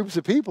those groups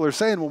of people are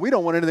saying, well, we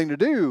don't want anything to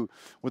do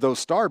with those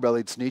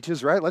star-bellied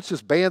sneetches, right? Let's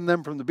just ban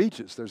them from the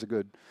beaches. There's a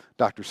good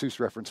Dr. Seuss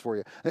reference for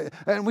you.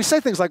 And we say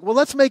things like, well,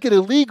 let's make it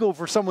illegal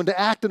for someone to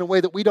act in a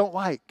way that we don't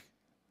like.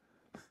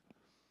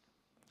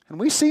 And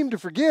we seem to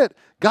forget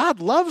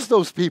God loves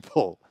those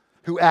people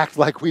who act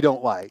like we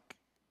don't like.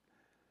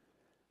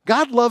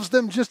 God loves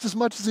them just as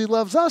much as he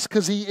loves us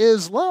because he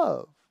is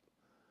love.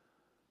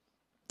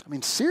 I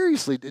mean,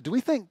 seriously, do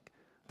we think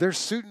there's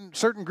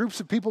certain groups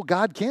of people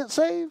God can't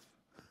save?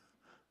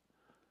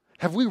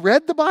 Have we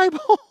read the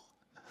Bible?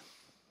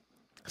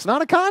 It's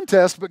not a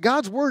contest, but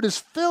God's word is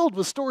filled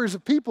with stories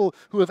of people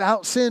who have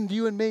outsinned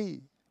you and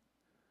me.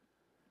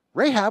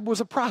 Rahab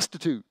was a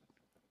prostitute.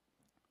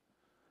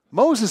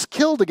 Moses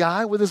killed a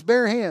guy with his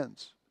bare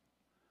hands.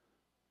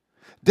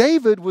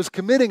 David was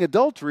committing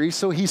adultery,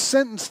 so he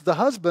sentenced the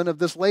husband of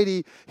this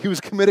lady he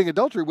was committing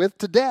adultery with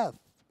to death.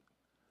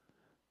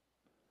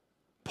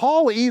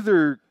 Paul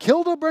either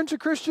killed a bunch of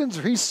Christians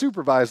or he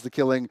supervised the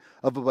killing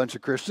of a bunch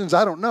of Christians.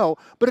 I don't know,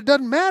 but it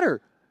doesn't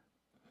matter.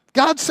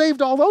 God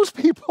saved all those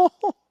people.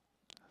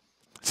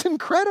 It's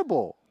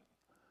incredible.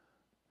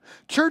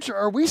 Church,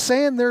 are we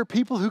saying there are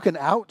people who can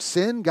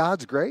out-sin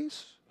God's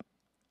grace?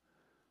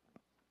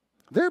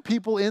 There are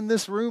people in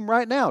this room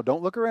right now.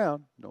 Don't look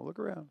around. Don't look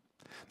around.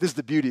 This is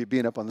the beauty of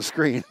being up on the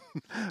screen.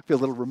 I feel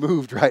a little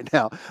removed right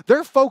now. There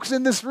are folks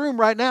in this room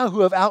right now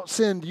who have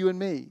outsinned you and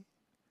me.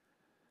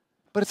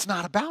 But it's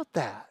not about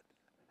that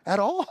at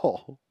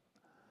all.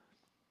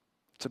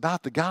 It's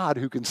about the God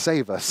who can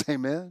save us.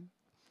 Amen?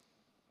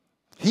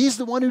 He's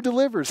the one who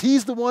delivers.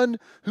 He's the one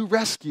who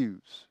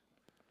rescues.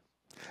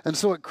 And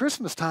so at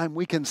Christmas time,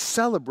 we can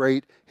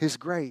celebrate His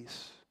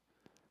grace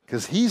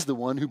because He's the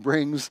one who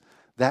brings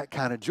that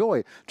kind of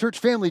joy. Church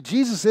family,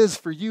 Jesus is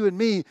for you and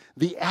me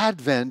the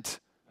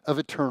advent of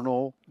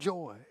eternal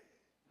joy.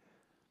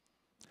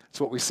 It's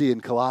what we see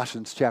in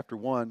Colossians chapter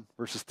 1,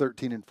 verses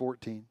 13 and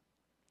 14.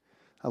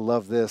 I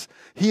love this.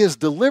 He has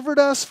delivered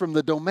us from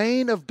the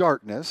domain of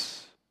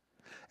darkness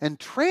and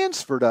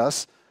transferred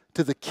us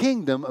to the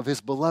kingdom of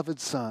His beloved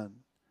Son,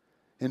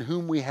 in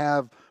whom we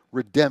have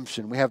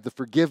redemption. We have the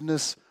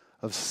forgiveness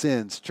of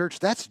sins. Church,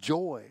 that's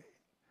joy.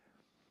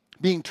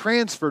 Being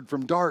transferred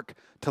from dark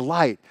to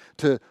light,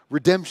 to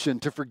redemption,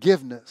 to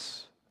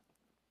forgiveness.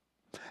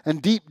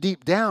 And deep,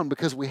 deep down,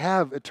 because we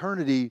have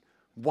eternity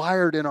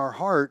wired in our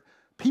heart,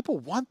 people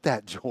want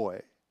that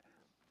joy.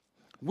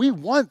 We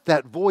want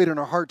that void in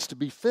our hearts to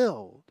be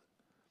filled.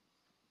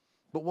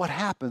 But what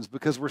happens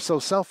because we're so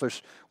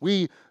selfish?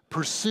 We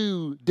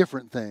pursue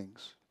different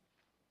things.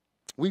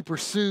 We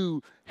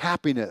pursue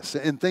happiness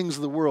and things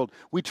of the world.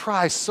 We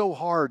try so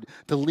hard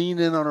to lean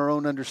in on our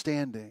own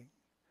understanding.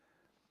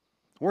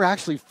 We're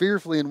actually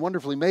fearfully and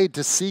wonderfully made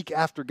to seek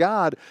after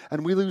God,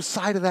 and we lose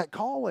sight of that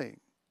calling.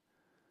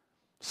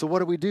 So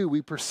what do?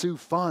 We pursue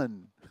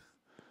fun.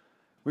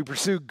 We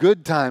pursue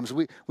good times.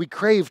 We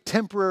crave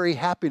temporary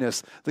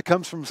happiness that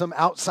comes from some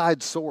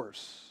outside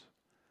source.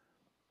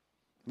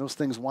 And those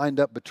things wind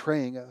up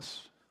betraying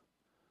us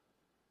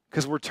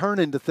because we're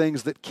turning to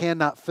things that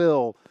cannot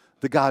fill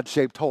the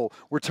God-shaped hole.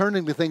 We're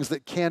turning to things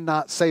that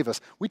cannot save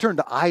us. We turn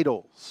to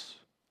idols.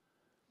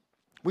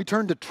 We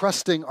turn to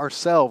trusting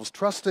ourselves,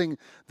 trusting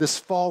this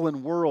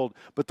fallen world.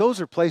 But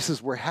those are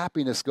places where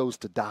happiness goes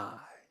to die.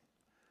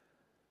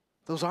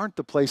 Those aren't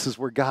the places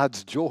where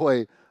God's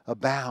joy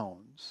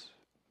abounds.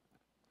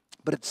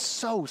 But it's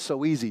so,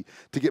 so easy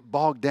to get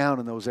bogged down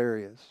in those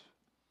areas.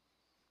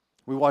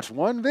 We watch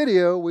one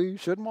video we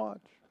shouldn't watch.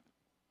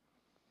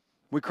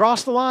 We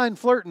cross the line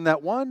flirting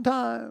that one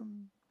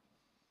time.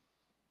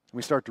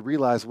 We start to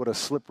realize what a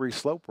slippery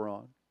slope we're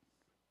on.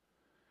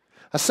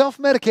 I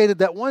self-medicated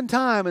that one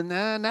time, and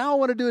now I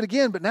want to do it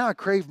again, but now I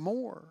crave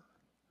more.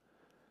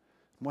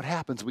 And what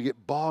happens? We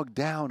get bogged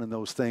down in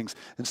those things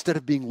instead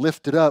of being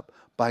lifted up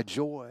by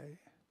joy.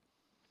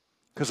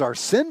 Because our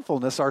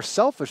sinfulness, our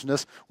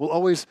selfishness, will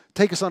always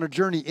take us on a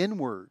journey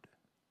inward.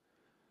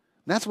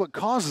 And that's what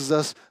causes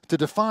us to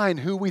define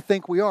who we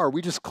think we are.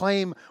 We just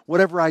claim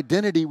whatever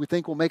identity we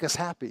think will make us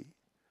happy.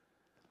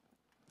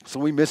 So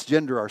we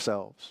misgender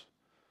ourselves.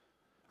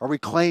 Or we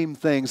claim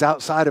things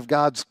outside of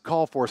God's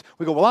call for us.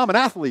 We go, well, I'm an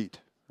athlete.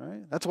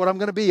 Right? That's what I'm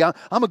going to be.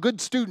 I'm a good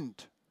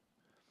student.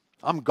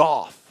 I'm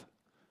goth.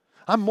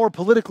 I'm more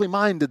politically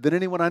minded than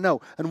anyone I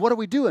know. And what are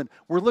we doing?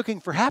 We're looking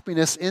for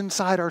happiness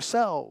inside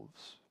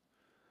ourselves.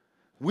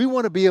 We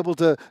want to be able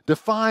to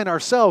define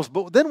ourselves,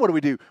 but then what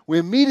do? We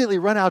immediately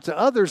run out to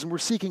others and we're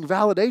seeking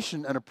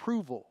validation and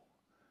approval.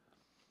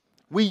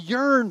 We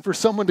yearn for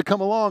someone to come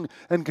along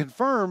and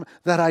confirm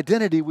that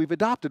identity we've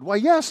adopted. Why,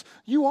 yes,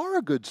 you are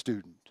a good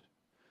student.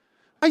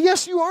 Why,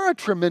 yes, you are a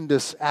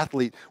tremendous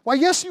athlete. Why,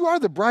 yes, you are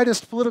the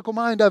brightest political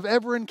mind I've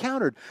ever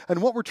encountered.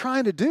 And what we're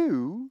trying to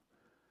do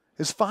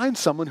is find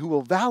someone who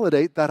will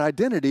validate that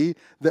identity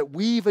that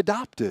we've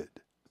adopted.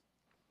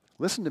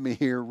 Listen to me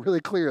here,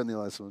 really clear on the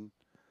last one.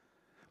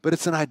 But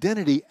it's an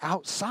identity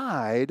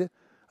outside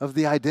of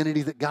the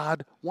identity that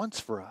God wants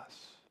for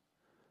us.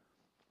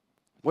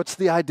 What's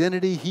the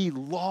identity He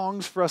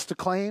longs for us to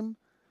claim?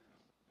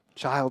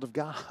 Child of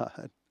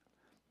God.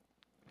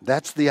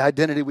 That's the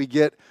identity we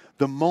get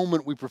the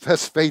moment we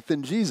profess faith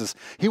in Jesus.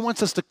 He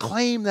wants us to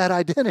claim that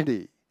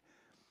identity.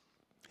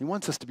 He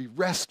wants us to be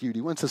rescued.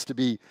 He wants us to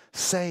be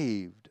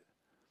saved.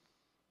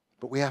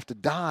 But we have to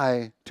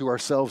die to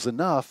ourselves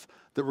enough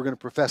that we're going to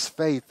profess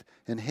faith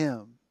in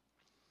Him.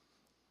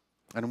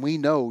 And we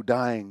know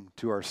dying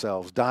to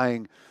ourselves,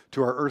 dying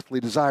to our earthly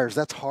desires,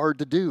 that's hard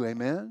to do,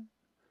 amen?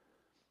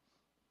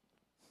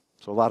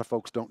 So a lot of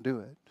folks don't do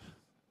it.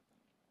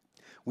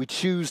 We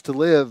choose to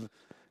live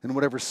in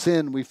whatever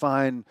sin we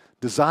find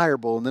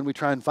desirable, and then we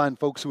try and find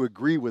folks who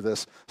agree with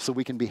us so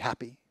we can be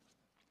happy.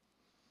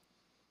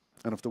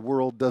 And if the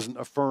world doesn't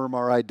affirm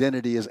our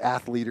identity as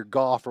athlete or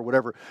golf or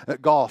whatever,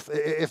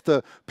 if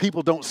the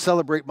people don't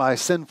celebrate my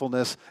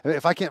sinfulness,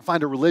 if I can't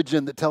find a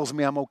religion that tells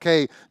me I'm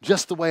okay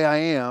just the way I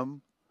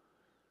am,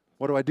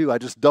 what do? I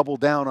just double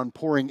down on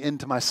pouring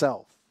into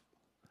myself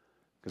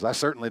because I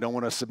certainly don't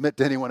want to submit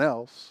to anyone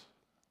else.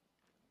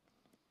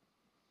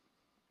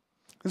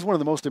 This is one of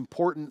the most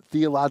important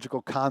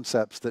theological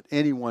concepts that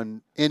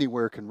anyone,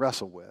 anywhere can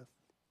wrestle with.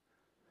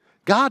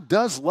 God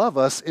does love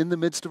us in the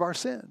midst of our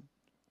sin.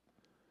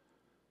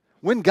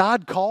 When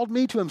God called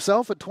me to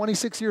Himself at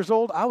 26 years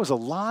old, I was a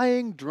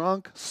lying,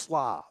 drunk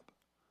slob.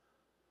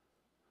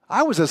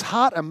 I was as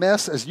hot a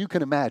mess as you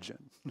can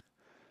imagine.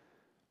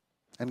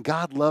 And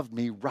God loved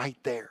me right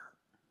there.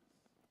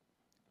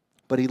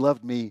 But He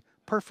loved me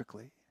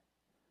perfectly.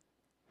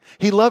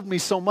 He loved me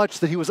so much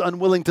that He was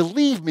unwilling to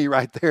leave me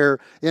right there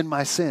in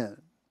my sin.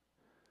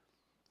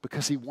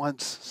 Because He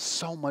wants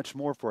so much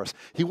more for us.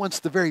 He wants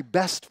the very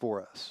best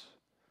for us.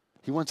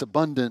 He wants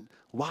abundant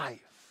life.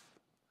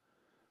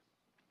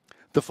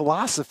 The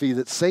philosophy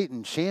that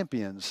Satan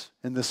champions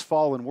in this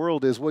fallen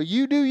world is, well,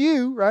 you do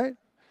you, right?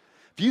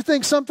 If you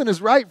think something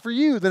is right for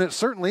you, then it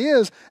certainly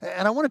is.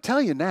 And I want to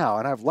tell you now,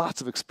 and I have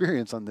lots of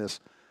experience on this,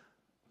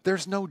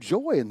 there's no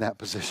joy in that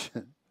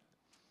position.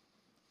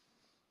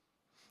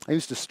 I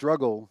used to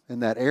struggle in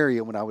that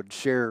area when I would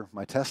share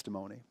my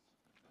testimony.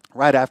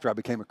 Right after I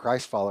became a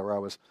Christ follower, I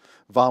was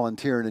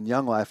volunteering in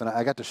Young Life, and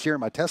I got to share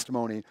my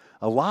testimony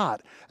a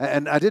lot.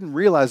 And I didn't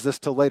realize this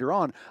till later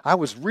on. I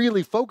was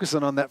really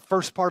focusing on that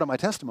first part of my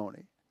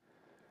testimony.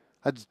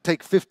 I'd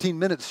take 15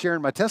 minutes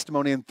sharing my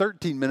testimony, and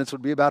 13 minutes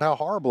would be about how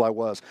horrible I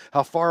was,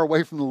 how far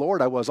away from the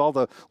Lord I was, all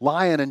the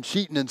lying and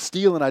cheating and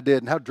stealing I did,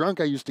 and how drunk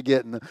I used to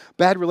get, and the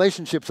bad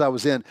relationships I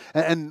was in.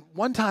 And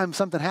one time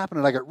something happened,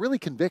 and I got really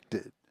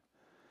convicted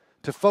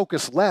to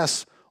focus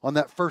less on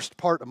that first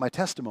part of my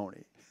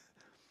testimony.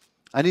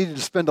 I needed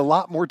to spend a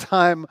lot more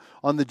time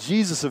on the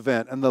Jesus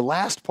event and the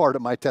last part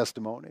of my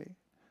testimony.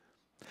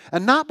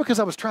 And not because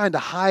I was trying to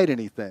hide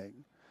anything.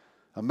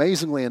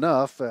 Amazingly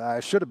enough,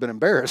 I should have been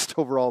embarrassed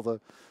over all the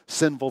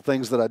sinful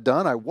things that I'd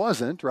done. I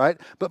wasn't, right?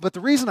 But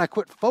the reason I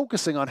quit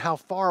focusing on how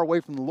far away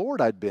from the Lord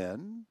I'd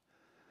been,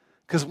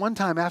 because one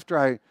time after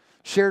I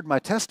shared my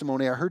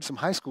testimony, I heard some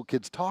high school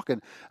kids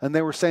talking, and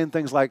they were saying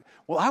things like,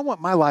 well, I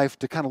want my life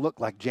to kind of look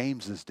like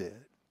James's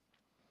did.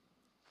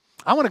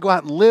 I want to go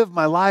out and live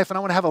my life, and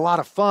I want to have a lot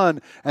of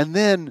fun, and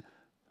then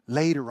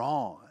later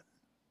on,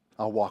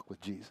 I'll walk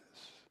with Jesus.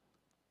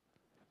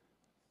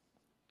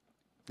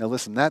 Now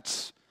listen,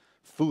 that's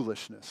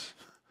foolishness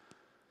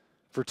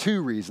for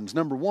two reasons.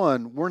 Number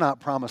one, we're not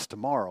promised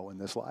tomorrow in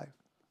this life.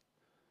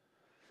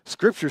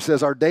 Scripture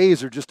says our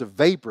days are just a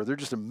vapor. They're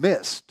just a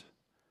mist.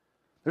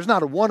 There's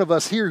not a one of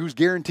us here who's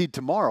guaranteed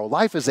tomorrow.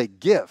 Life is a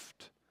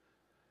gift.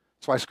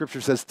 That's why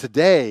Scripture says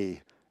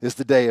today is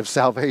the day of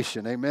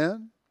salvation.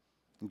 Amen?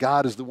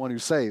 God is the one who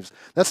saves.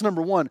 That's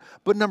number one.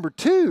 But number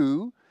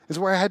two is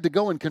where I had to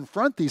go and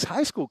confront these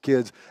high school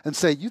kids and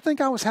say, you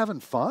think I was having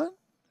fun?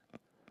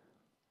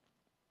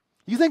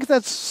 You think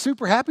that's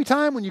super happy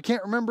time when you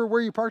can't remember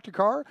where you parked your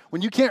car?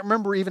 When you can't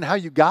remember even how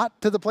you got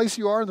to the place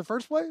you are in the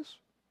first place?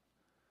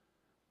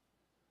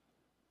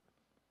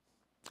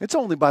 It's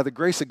only by the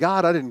grace of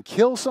God I didn't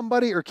kill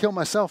somebody or kill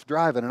myself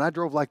driving, and I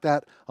drove like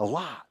that a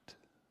lot.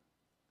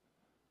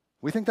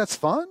 We think that's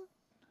fun?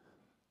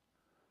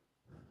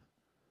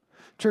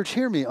 Church,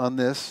 hear me on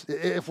this.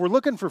 If we're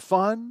looking for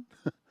fun,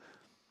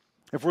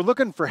 if we're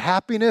looking for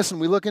happiness and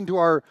we look into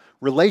our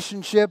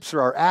relationships or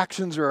our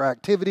actions or our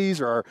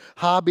activities or our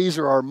hobbies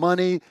or our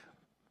money,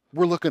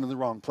 we're looking in the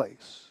wrong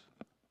place.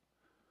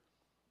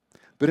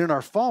 But in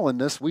our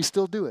fallenness, we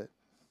still do it.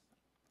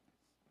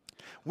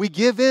 We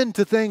give in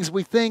to things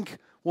we think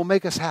will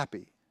make us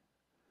happy.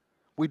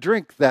 We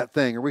drink that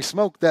thing or we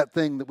smoke that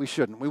thing that we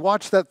shouldn't. We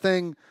watch that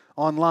thing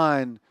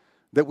online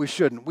that we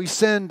shouldn't. We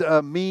send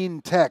a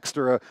mean text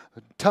or a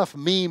tough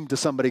meme to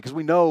somebody because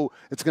we know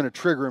it's going to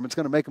trigger them, it's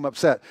going to make them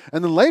upset.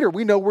 And then later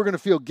we know we're going to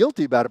feel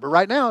guilty about it. But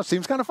right now it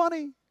seems kind of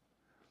funny.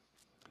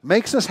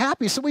 Makes us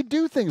happy, so we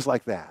do things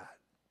like that.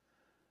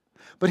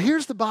 But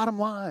here's the bottom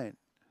line.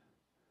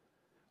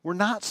 We're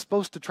not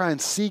supposed to try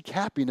and seek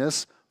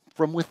happiness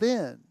from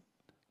within,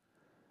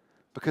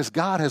 because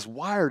God has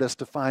wired us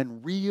to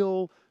find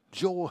real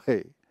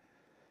joy.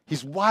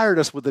 He's wired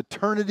us with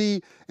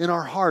eternity in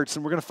our hearts,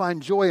 and we're going to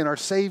find joy in our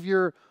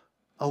Savior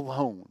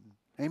alone.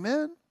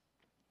 Amen? Let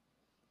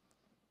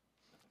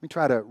me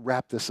try to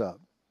wrap this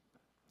up.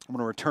 I'm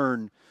going to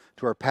return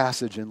to our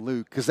passage in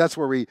Luke, because that's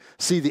where we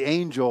see the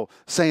angel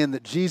saying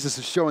that Jesus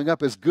is showing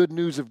up as good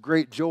news of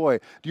great joy.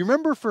 Do you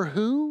remember for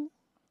who?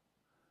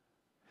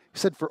 He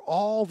said for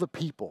all the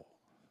people.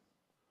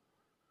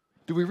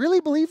 Do we really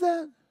believe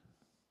that?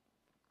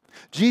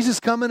 Jesus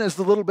coming as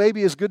the little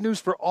baby is good news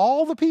for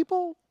all the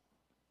people?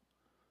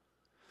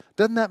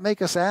 Doesn't that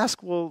make us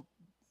ask, well,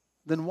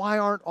 then why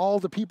aren't all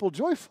the people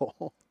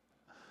joyful?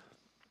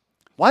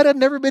 Why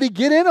doesn't everybody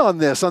get in on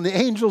this, on the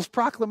angel's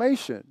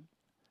proclamation?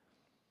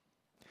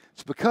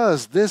 It's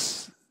because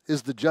this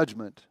is the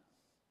judgment.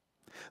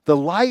 The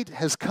light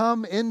has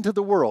come into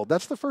the world.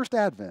 That's the first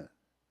advent.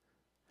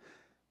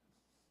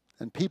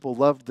 And people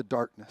loved the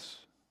darkness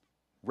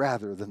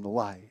rather than the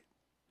light.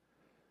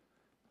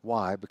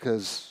 Why?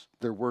 Because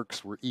their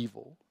works were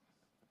evil.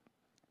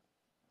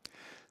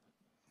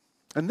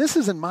 And this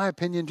is, in my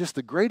opinion, just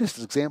the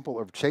greatest example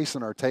of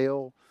chasing our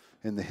tail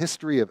in the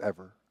history of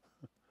ever.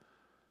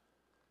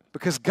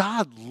 Because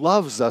God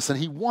loves us and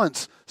He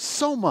wants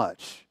so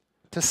much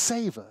to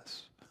save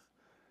us.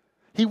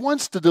 He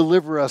wants to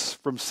deliver us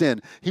from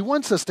sin. He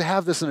wants us to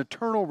have this an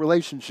eternal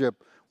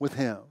relationship with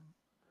Him.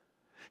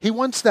 He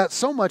wants that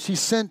so much He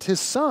sent His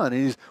Son,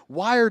 and He's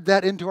wired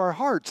that into our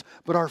hearts.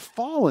 But our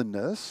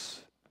fallenness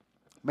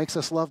makes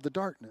us love the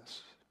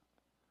darkness.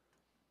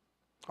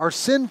 Our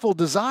sinful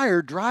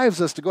desire drives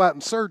us to go out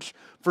and search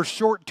for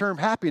short-term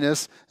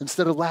happiness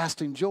instead of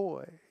lasting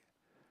joy.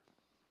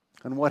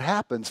 And what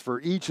happens for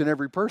each and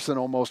every person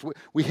almost,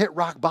 we hit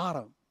rock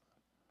bottom.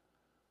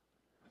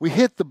 We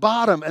hit the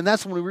bottom, and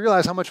that's when we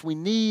realize how much we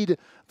need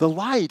the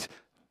light.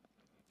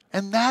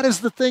 And that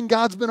is the thing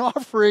God's been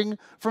offering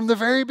from the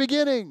very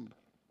beginning.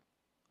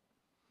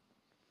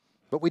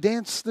 But we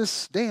dance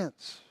this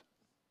dance.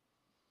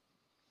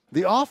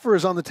 The offer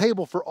is on the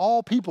table for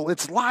all people.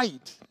 It's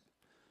light.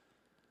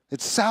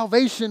 It's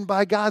salvation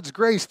by God's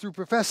grace through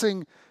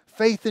professing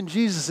faith in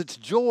Jesus. It's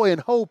joy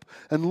and hope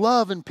and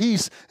love and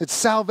peace. It's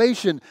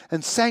salvation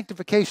and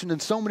sanctification.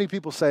 And so many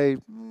people say,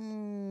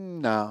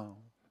 no.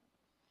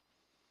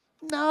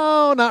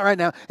 No, not right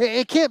now.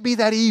 It can't be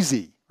that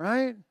easy,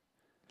 right?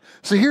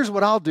 So here's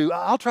what I'll do.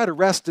 I'll try to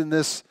rest in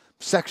this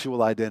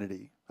sexual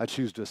identity I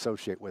choose to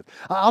associate with.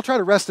 I'll try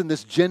to rest in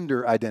this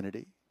gender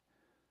identity.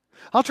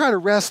 I'll try to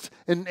rest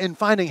in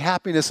finding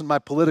happiness in my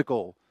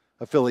political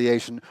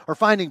affiliation, or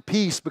finding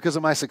peace because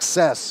of my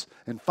success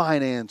in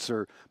finance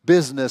or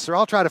business, or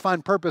I'll try to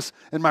find purpose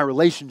in my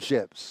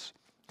relationships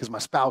because my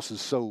spouse is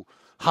so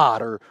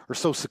hot or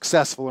so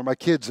successful, or my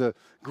kid's a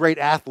great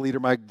athlete, or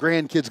my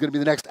grandkid's going to be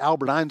the next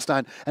Albert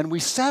Einstein. And we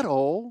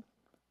settle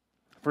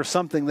for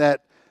something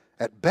that,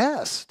 at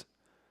best,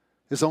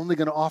 is only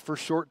going to offer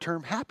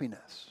short-term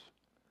happiness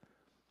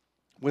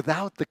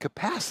without the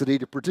capacity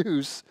to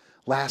produce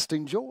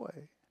lasting joy.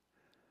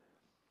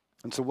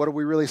 And so what are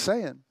we really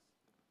saying?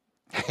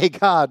 Hey,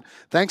 God,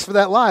 thanks for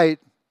that light,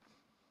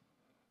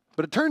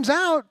 but it turns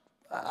out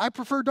I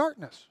prefer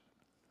darkness.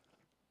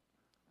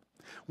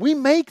 We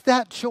make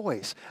that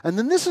choice. And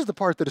then this is the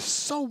part that is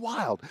so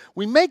wild.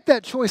 We make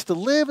that choice to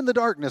live in the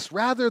darkness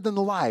rather than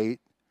the light.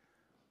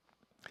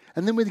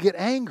 And then we get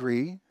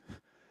angry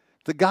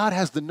that God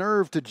has the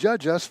nerve to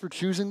judge us for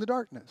choosing the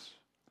darkness,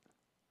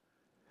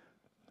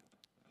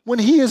 when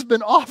He has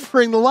been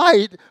offering the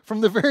light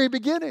from the very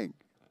beginning.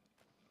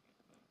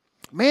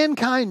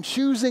 Mankind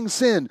choosing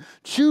sin,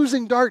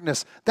 choosing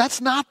darkness, that's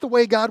not the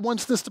way God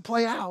wants this to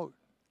play out.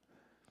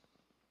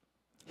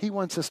 He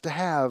wants us to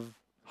have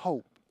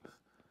hope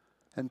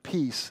and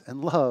peace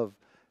and love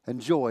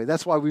and joy.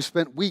 That's why we've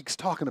spent weeks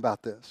talking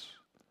about this.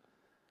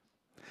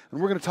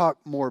 And we're going to talk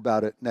more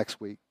about it next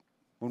week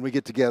when we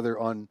get together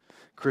on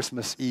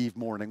Christmas Eve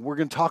morning. We're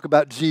going to talk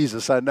about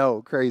Jesus. I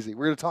know, crazy.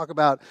 We're going to talk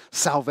about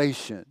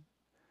salvation.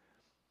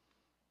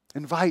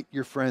 Invite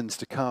your friends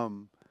to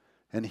come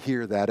and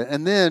hear that.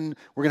 And then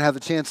we're going to have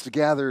the chance to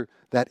gather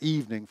that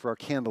evening for our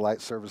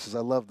candlelight services. I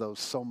love those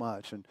so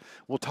much. And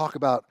we'll talk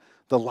about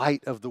the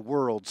light of the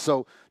world.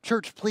 So,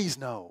 church, please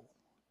know,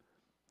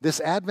 this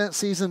Advent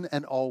season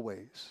and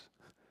always,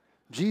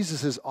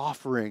 Jesus is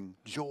offering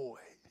joy.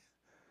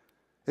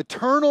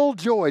 Eternal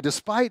joy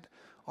despite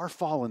our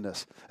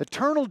fallenness.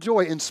 Eternal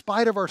joy in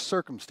spite of our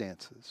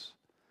circumstances.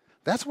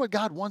 That's what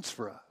God wants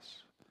for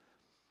us.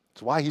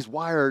 It's why He's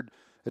wired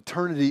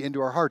eternity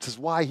into our hearts. Is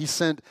why He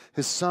sent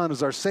His Son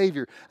as our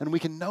Savior. And we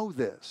can know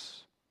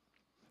this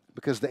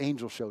because the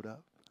angel showed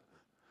up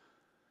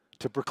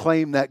to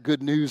proclaim that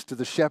good news to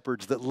the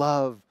shepherds, that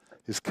love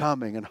is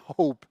coming and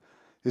hope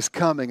is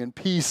coming and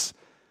peace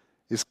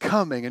is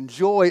coming and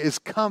joy is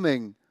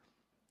coming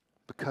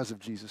because of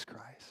Jesus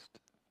Christ.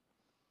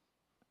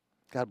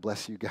 God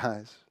bless you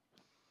guys.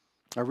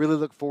 I really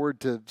look forward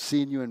to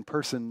seeing you in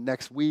person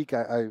next week.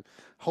 I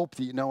hope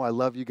that you know I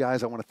love you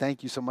guys. I want to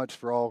thank you so much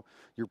for all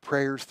your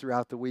prayers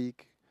throughout the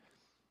week.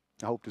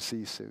 I hope to see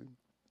you soon.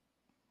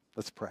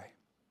 Let's pray.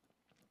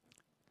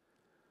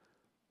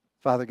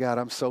 Father God,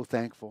 I'm so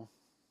thankful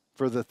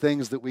for the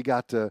things that we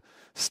got to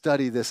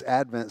study this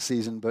Advent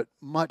season, but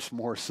much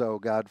more so,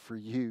 God, for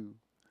you,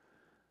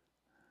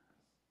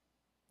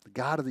 the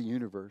God of the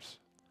universe,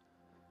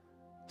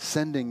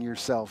 sending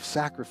yourself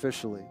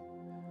sacrificially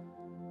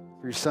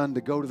for your Son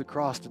to go to the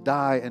cross, to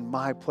die in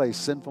my place,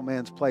 sinful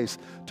man's place,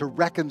 to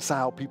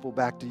reconcile people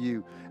back to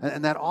you.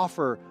 And that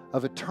offer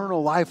of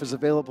eternal life is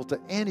available to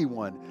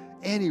anyone,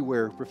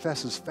 anywhere who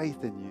professes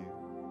faith in you.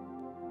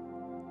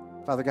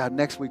 Father God,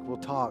 next week we'll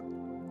talk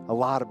a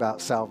lot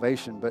about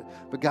salvation, but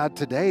God,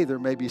 today there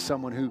may be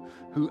someone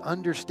who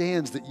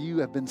understands that you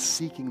have been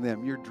seeking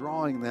them. You're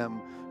drawing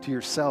them to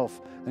yourself,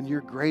 and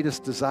your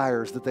greatest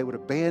desire is that they would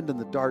abandon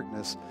the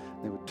darkness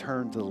and they would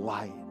turn to the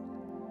light.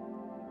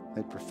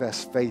 They'd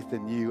profess faith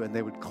in you, and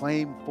they would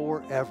claim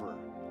forever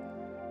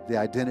the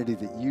identity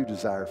that you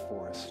desire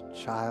for us,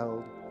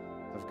 child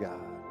of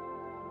God.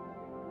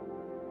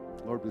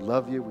 Lord, we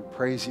love you. We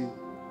praise you.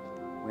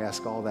 We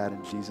ask all that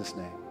in Jesus'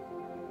 name.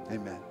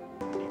 Amen.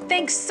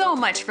 Thanks so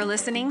much for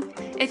listening.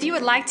 If you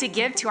would like to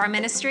give to our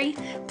ministry,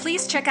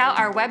 please check out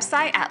our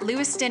website at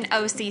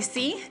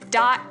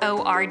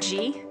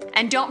lewistonocc.org.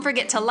 And don't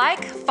forget to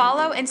like,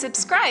 follow, and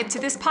subscribe to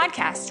this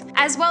podcast,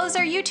 as well as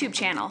our YouTube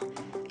channel.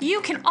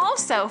 You can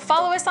also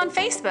follow us on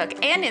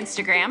Facebook and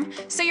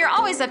Instagram, so you're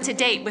always up to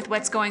date with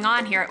what's going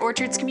on here at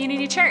Orchards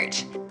Community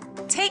Church.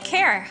 Take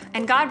care,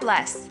 and God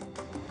bless.